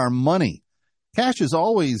and for our money. Cash has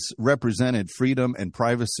always represented freedom and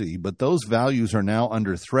privacy, but those values are now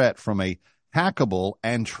under threat from a hackable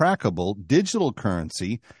and trackable digital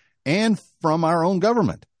currency and from our own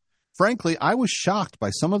government. Frankly, I was shocked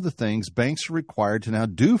by some of the things banks are required to now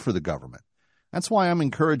do for the government. That's why I'm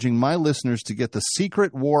encouraging my listeners to get The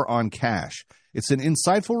Secret War on Cash. It's an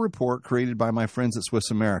insightful report created by my friends at Swiss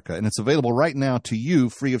America, and it's available right now to you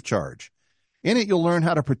free of charge. In it, you'll learn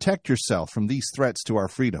how to protect yourself from these threats to our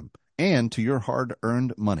freedom and to your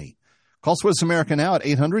hard-earned money. Call Swiss America now at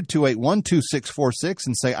 800-281-2646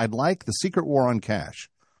 and say, "I'd like The Secret War on Cash."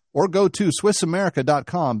 Or go to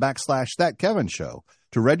SwissAmerica.com/ThatKevinShow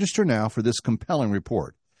to register now for this compelling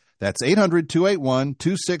report. That's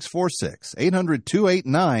 800-281-2646,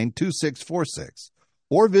 800-289-2646.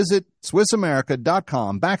 Or visit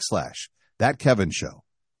SwissAmerica.com/ThatKevinShow.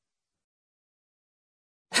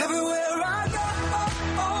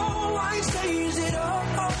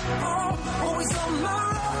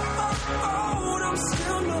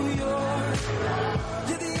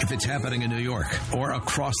 If it's happening in New York or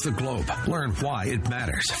across the globe, learn why it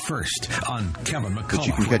matters first on Kevin McCullough. But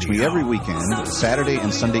you can catch me every weekend, Saturday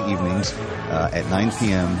and Sunday evenings at 9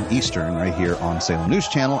 p.m. Eastern, right here on Salem News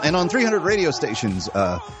Channel and on 300 radio stations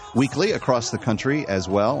weekly across the country as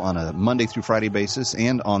well, on a Monday through Friday basis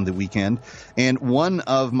and on the weekend. And one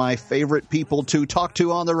of my favorite people to talk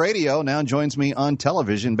to on the radio now joins me on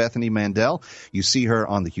television, Bethany Mandel. You see her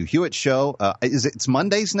on the Hugh Hewitt Show. It's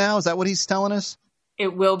Mondays now? Is that what he's telling us?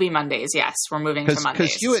 It will be Mondays, yes. We're moving to Mondays.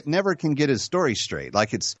 Because Hewitt never can get his story straight.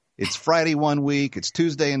 Like it's Friday one week, it's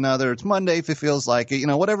Tuesday another, it's Monday if it feels like it.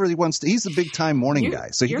 Whatever he wants to. He's the big-time morning guy,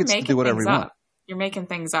 so he gets to do whatever he wants. You're making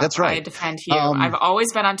things up. That's right. I defend Hugh. I've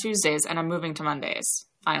always been on Tuesdays, and I'm moving to Mondays.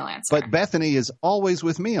 Final answer. But Bethany is always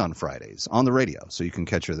with me on Fridays on the radio, so you can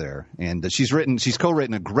catch her there. And she's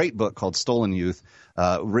co-written a great book called Stolen Youth,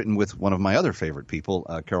 written with one of my other favorite people,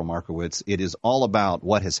 Carol Markowitz. It is all about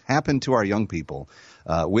what has happened to our young people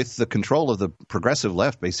with the control of the progressive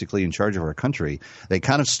left basically in charge of our country. They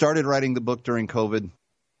kind of started writing the book during COVID,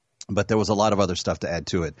 but there was a lot of other stuff to add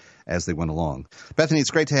to it as they went along. Bethany,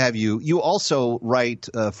 it's great to have you. You also write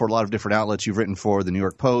for a lot of different outlets. You've written for the New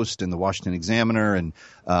York Post and the Washington Examiner and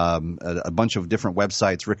a bunch of different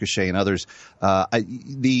websites, Ricochet and others.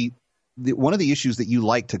 One of the issues that you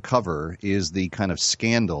like to cover is the kind of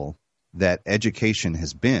scandal that education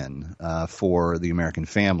has been for the American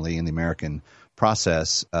family and the American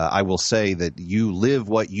process. I will say that you live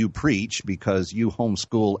what you preach because you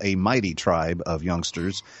homeschool a mighty tribe of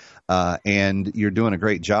youngsters. And you're doing a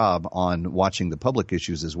great job on watching the public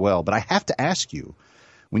issues as well. But I have to ask you,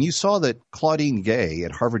 when you saw that Claudine Gay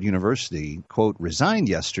at Harvard University, quote, resigned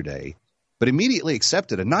yesterday, but immediately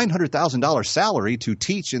accepted a $900,000 salary to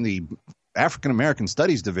teach in the African American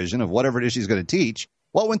Studies division of whatever it is she's going to teach,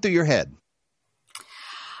 what went through your head?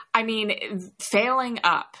 I mean, failing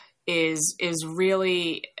up is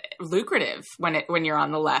really lucrative when you're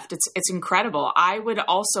on the left. It's incredible. I would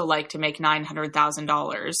also like to make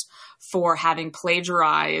 $900,000 for having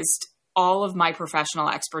plagiarized all of my professional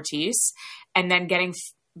expertise and then getting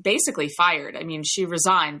basically fired. I mean, she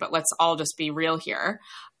resigned, but let's all just be real here.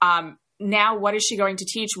 now what is she going to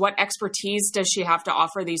teach? What expertise does she have to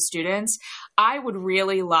offer these students? I would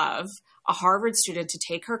really love a Harvard student to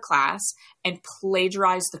take her class and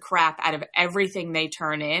plagiarize the crap out of everything they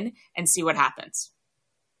turn in and see what happens.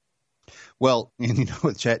 Well, and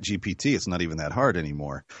with ChatGPT, it's not even that hard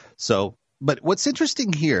anymore. So, but what's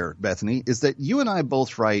interesting here, Bethany, is that you and I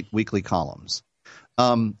both write weekly columns.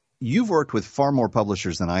 You've worked with far more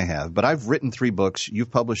publishers than I have, but I've written 3 books.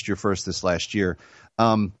 You've published your first this last year.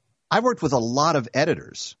 I've worked with a lot of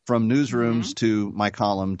editors, from newsrooms to my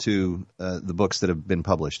column to the books that have been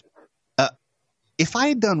published. If I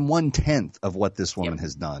had done 1/10 of what this woman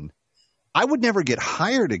has done, I would never get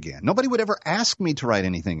hired again. Nobody would ever ask me to write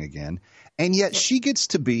anything again. And yet she gets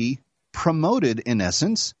to be promoted, in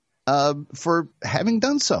essence, for having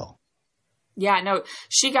done so. Yeah, no,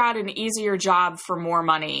 she got an easier job for more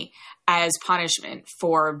money as punishment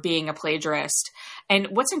for being a plagiarist. And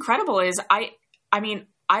what's incredible is I mean,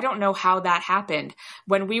 I don't know how that happened.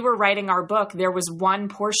 When we were writing our book, there was one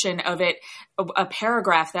portion of it, a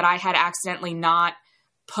paragraph that I had accidentally not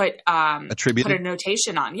put a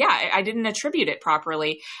notation on. Yeah, I didn't attribute it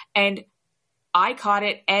properly. And I caught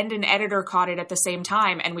it and an editor caught it at the same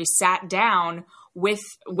time. And we sat down with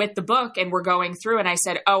the book and we're going through, and I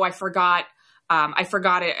said, oh, I forgot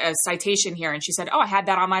a citation here. And she said, oh, I had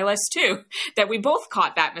that on my list too, that we both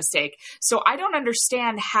caught that mistake. So I don't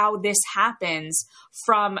understand how this happens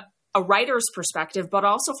from a writer's perspective, but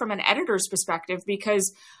also from an editor's perspective,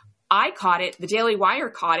 because I caught it, the Daily Wire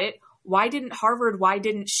caught it. Why didn't Harvard? Why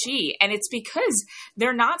didn't she? And it's because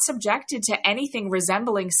they're not subjected to anything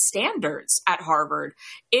resembling standards at Harvard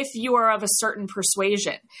if you are of a certain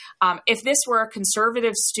persuasion. If this were a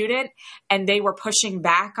conservative student and they were pushing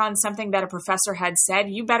back on something that a professor had said,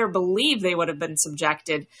 you better believe they would have been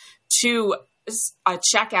subjected to a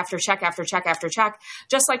check after check after check after check.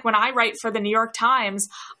 Just like when I write for the New York Times,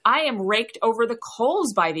 I am raked over the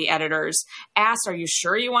coals by the editors. Asked, are you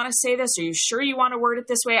sure you want to say this? Are you sure you want to word it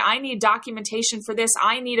this way? I need documentation for this.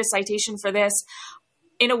 I need a citation for this.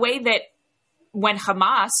 In a way that when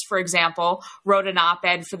Hamas, for example, wrote an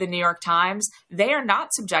op-ed for the New York Times, they are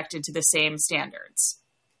not subjected to the same standards.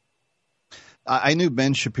 I knew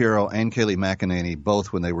Ben Shapiro and Kayleigh McEnany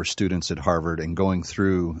both when they were students at Harvard and going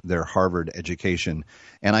through their Harvard education.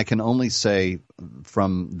 And I can only say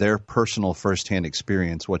from their personal firsthand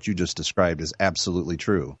experience, what you just described is absolutely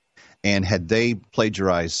true. And had they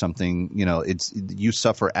plagiarized something, you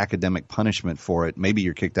suffer academic punishment for it. Maybe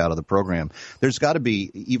you're kicked out of the program. There's got to be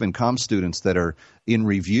even comm students that are in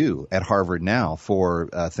review at Harvard now for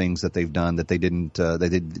things that they've done that they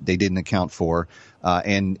didn't account for.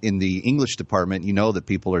 And in the English department, that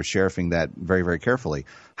people are sheriffing that very, very carefully.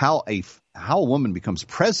 How a woman becomes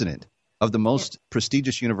president of the most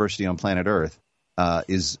prestigious university on planet Earth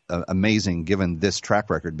is amazing given this track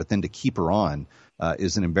record. But then to keep her on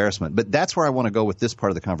is an embarrassment. But that's where I want to go with this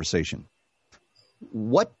part of the conversation.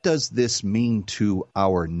 What does this mean to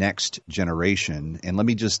our next generation? And let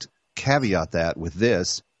me just caveat that with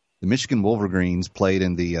this. The Michigan Wolverines played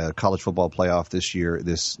in the college football playoff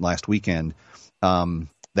this last weekend.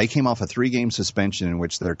 They came off a 3-game suspension in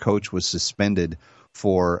which their coach was suspended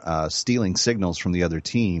for stealing signals from the other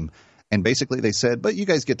team. And basically they said, but you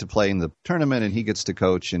guys get to play in the tournament and he gets to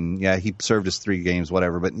coach. And yeah, he served his 3 games,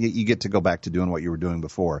 whatever, but you get to go back to doing what you were doing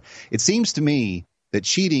before. It seems to me that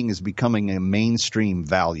cheating is becoming a mainstream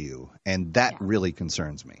value, and that really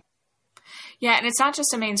concerns me. Yeah, and it's not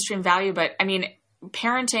just a mainstream value, but I mean,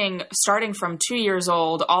 parenting starting from 2 years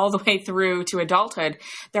old all the way through to adulthood,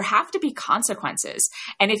 there have to be consequences.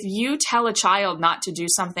 And if you tell a child not to do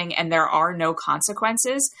something and there are no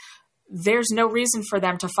consequences, there's no reason for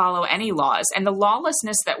them to follow any laws. And the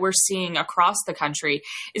lawlessness that we're seeing across the country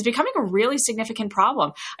is becoming a really significant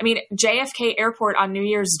problem. I mean, JFK Airport on New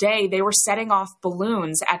Year's Day, they were setting off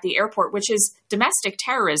balloons at the airport, which is domestic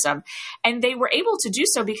terrorism. And they were able to do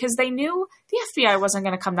so because they knew the FBI wasn't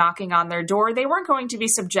going to come knocking on their door. They weren't going to be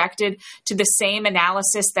subjected to the same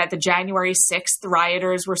analysis that the January 6th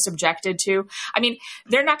rioters were subjected to. I mean,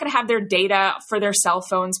 they're not going to have their data for their cell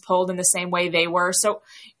phones pulled in the same way they were. So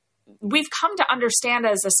we've come to understand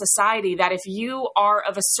as a society that if you are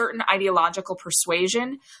of a certain ideological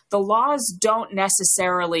persuasion, the laws don't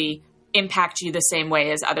necessarily impact you the same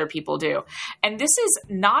way as other people do. And this is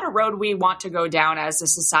not a road we want to go down as a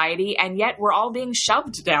society, and yet we're all being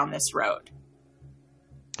shoved down this road.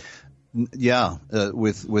 Yeah,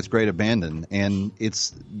 with great abandon. And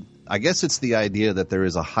I guess it's the idea that there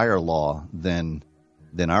is a higher law than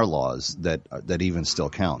our laws that even still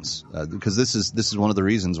counts, because this is one of the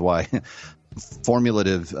reasons why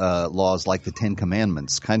formulative laws like the 10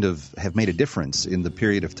 Commandments kind of have made a difference in the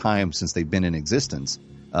period of time since they've been in existence.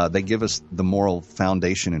 They give us the moral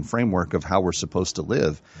foundation and framework of how we're supposed to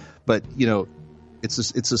live. But,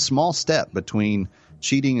 it's a small step between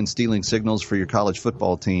cheating and stealing signals for your college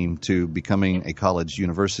football team to becoming a college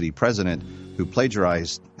university president who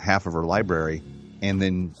plagiarized half of her library, and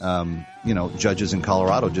then, judges in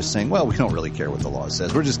Colorado just saying, well, we don't really care what the law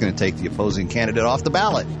says. We're just going to take the opposing candidate off the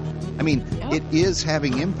ballot. I mean, it is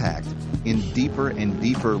having impact in deeper and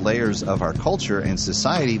deeper layers of our culture and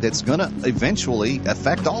society that's going to eventually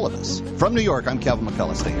affect all of us. From New York, I'm Calvin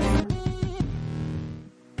McCullough. Stay here.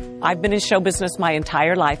 I've been in show business my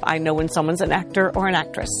entire life. I know when someone's an actor or an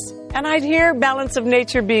actress. And I'd hear Balance of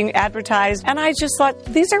Nature being advertised, and I just thought,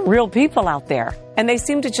 these are real people out there. And they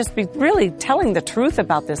seem to just be really telling the truth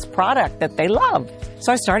about this product that they love.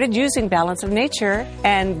 So I started using Balance of Nature,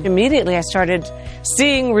 and immediately I started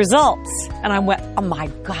seeing results. And I went, oh my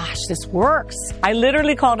gosh, this works. I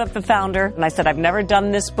literally called up the founder, and I said, I've never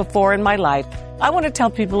done this before in my life. I want to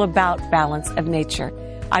tell people about Balance of Nature.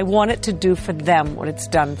 I want it to do for them what it's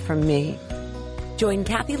done for me. Join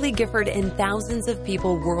Kathy Lee Gifford and thousands of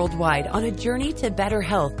people worldwide on a journey to better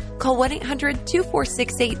health. Call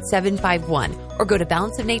 1-800-246-8751 or go to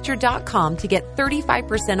balanceofnature.com to get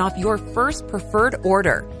 35% off your first preferred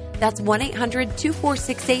order. That's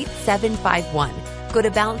 1-800-246-8751. Go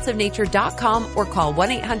to balanceofnature.com or call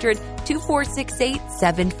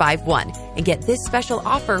 1-800-246-8751 and get this special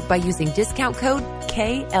offer by using discount code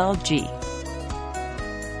KLG.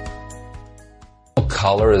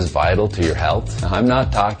 Color is vital to your health. I'm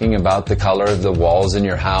not talking about the color of the walls in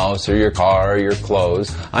your house or your car or your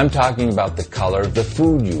clothes. I'm talking about the color of the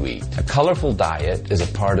food you eat. A colorful diet is a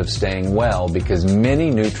part of staying well because many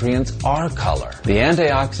nutrients are color. The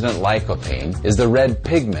antioxidant lycopene is the red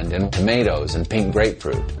pigment in tomatoes and pink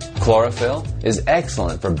grapefruit. Chlorophyll is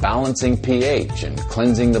excellent for balancing pH and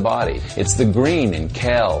cleansing the body. It's the green in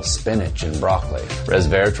kale, spinach, and broccoli.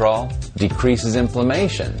 Resveratrol decreases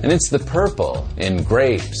inflammation, and it's the purple in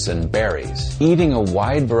grapes and berries. Eating a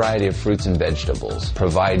wide variety of fruits and vegetables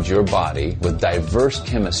provides your body with diverse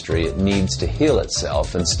chemistry it needs to heal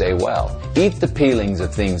itself and stay well. Eat the peelings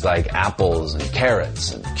of things like apples and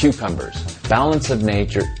carrots and cucumbers. Balance of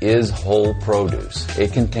Nature is whole produce.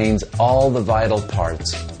 It contains all the vital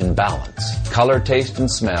parts in balance. Color, taste,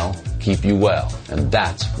 and smell keep you well, and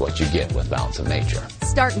that's what you get with Balance of Nature.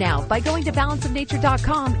 Start now by going to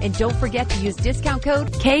balanceofnature.com and don't forget to use discount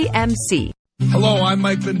code KMC. Hello, I'm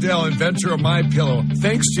Mike Mandel, inventor of MyPillow.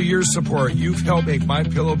 Thanks to your support, you've helped make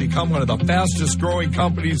MyPillow become one of the fastest growing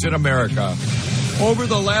companies in America. Over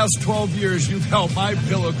the last 12 years, you've helped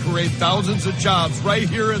MyPillow create thousands of jobs right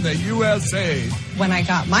here in the USA. When I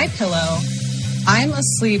got MyPillow, I'm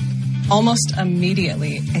asleep almost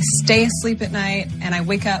immediately. I stay asleep at night, and I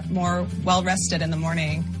wake up more well-rested in the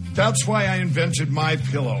morning. That's why I invented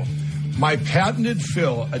MyPillow. My patented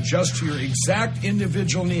fill adjusts to your exact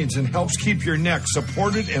individual needs and helps keep your neck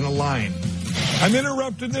supported and aligned. I'm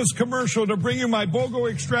interrupting this commercial to bring you my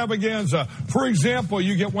BOGO extravaganza. For example,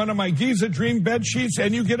 you get one of my Giza Dream bed sheets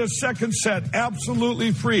and you get a second set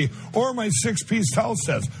absolutely free. Or my 6-piece towel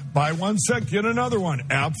sets. Buy one set, get another one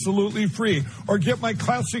absolutely free. Or get my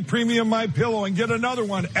classic premium MyPillow and get another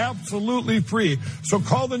one absolutely free. So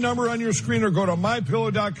call the number on your screen or go to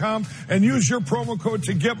MyPillow.com and use your promo code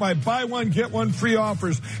to get my buy one, get one free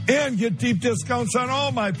offers and get deep discounts on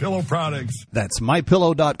all MyPillow products. That's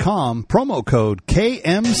MyPillow.com, promo code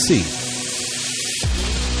KMC.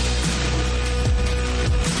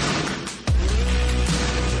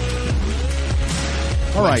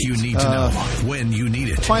 All right. What you need to know when you need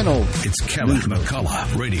it. Final. It's Kevin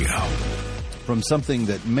McCullough Radio. From something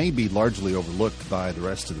that may be largely overlooked by the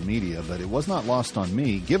rest of the media, but it was not lost on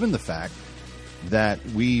me, given the fact that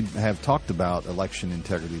we have talked about election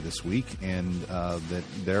integrity this week and that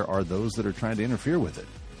there are those that are trying to interfere with it.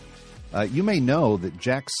 You may know that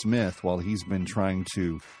Jack Smith, while he's been trying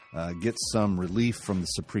to get some relief from the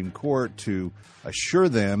Supreme Court to assure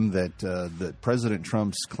them that that President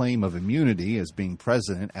Trump's claim of immunity as being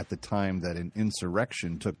president at the time that an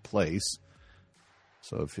insurrection took place.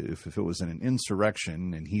 So if it was an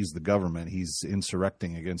insurrection and he's the government, he's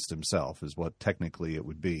insurrecting against himself is what technically it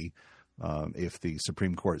would be if the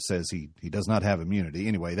Supreme Court says he does not have immunity.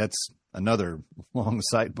 Anyway, that's another long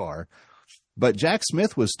sidebar. But Jack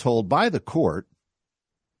Smith was told by the court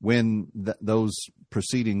when those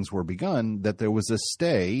proceedings were begun that there was a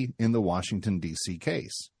stay in the Washington, D.C.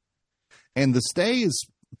 case. And the stay is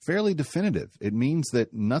fairly definitive. It means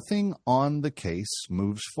that nothing on the case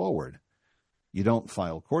moves forward. You don't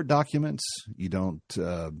file court documents. You don't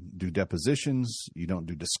do depositions. You don't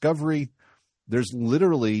do discovery. There's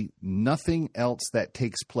literally nothing else that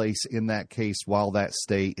takes place in that case while that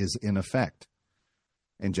stay is in effect.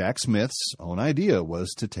 And Jack Smith's own idea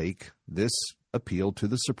was to take this appeal to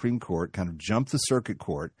the Supreme Court, kind of jump the circuit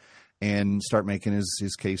court, and start making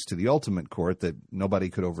his case to the ultimate court that nobody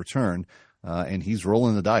could overturn. And he's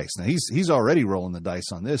rolling the dice. Now, he's already rolling the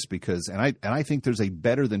dice on this because, and I think there's a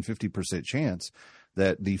better than 50% chance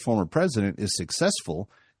that the former president is successful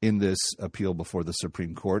in this appeal before the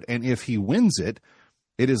Supreme Court. And if he wins it,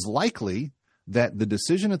 it is likely that the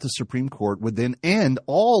decision at the Supreme Court would then end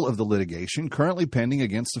all of the litigation currently pending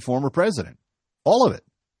against the former president. All of it.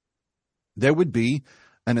 There would be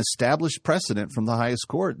an established precedent from the highest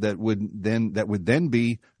court that would then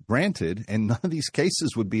be granted, and none of these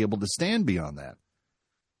cases would be able to stand beyond that.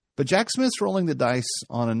 But Jack Smith's rolling the dice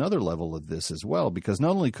on another level of this as well, because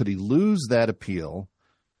not only could he lose that appeal,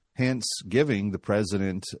 hence giving the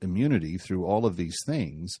president immunity through all of these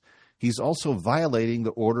things, he's also violating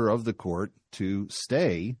the order of the court to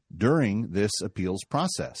stay during this appeals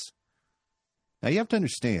process. Now, you have to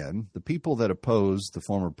understand, the people that oppose the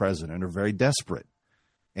former president are very desperate.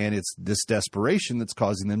 And it's this desperation that's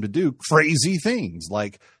causing them to do crazy things,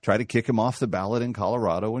 like try to kick him off the ballot in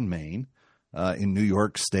Colorado and Maine. In New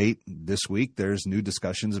York State this week, there's new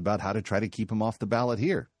discussions about how to try to keep him off the ballot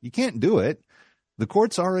here. You can't do it. The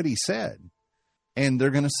court's already said. And they're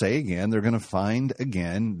going to say again, they're going to find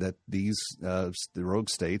again that these the rogue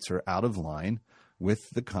states are out of line with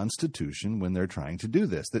the Constitution when they're trying to do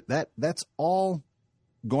this. That's all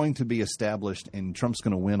going to be established, and Trump's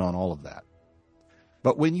going to win on all of that.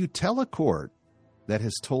 But when you tell a court that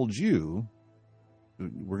has told you,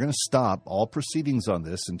 we're going to stop all proceedings on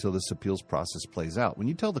this until this appeals process plays out, when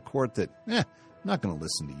you tell the court that, I'm not going to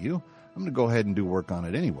listen to you, I'm going to go ahead and do work on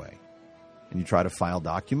it anyway, and you try to file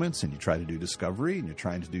documents, and you try to do discovery, and you're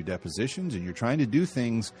trying to do depositions, and you're trying to do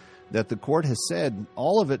things that the court has said,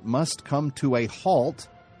 all of it must come to a halt.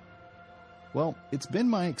 Well, it's been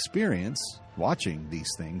my experience watching these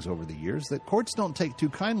things over the years that courts don't take too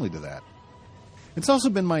kindly to that. It's also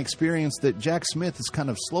been my experience that Jack Smith is kind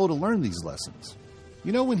of slow to learn these lessons.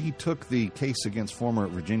 You know, when he took the case against former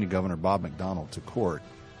Virginia Governor Bob McDonnell to court,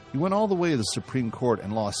 he went all the way to the Supreme Court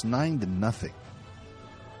and lost 9-0.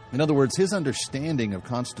 In other words, his understanding of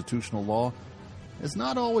constitutional law has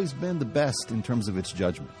not always been the best in terms of its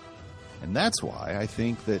judgment. And that's why I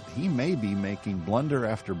think that he may be making blunder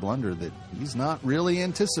after blunder that he's not really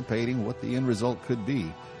anticipating what the end result could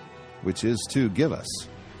be, which is to give us,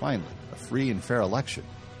 finally, a free and fair election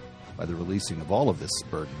by the releasing of all of this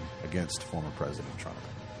burden against former President Trump.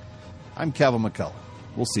 I'm Kevin McCullough.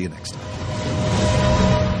 We'll see you next time.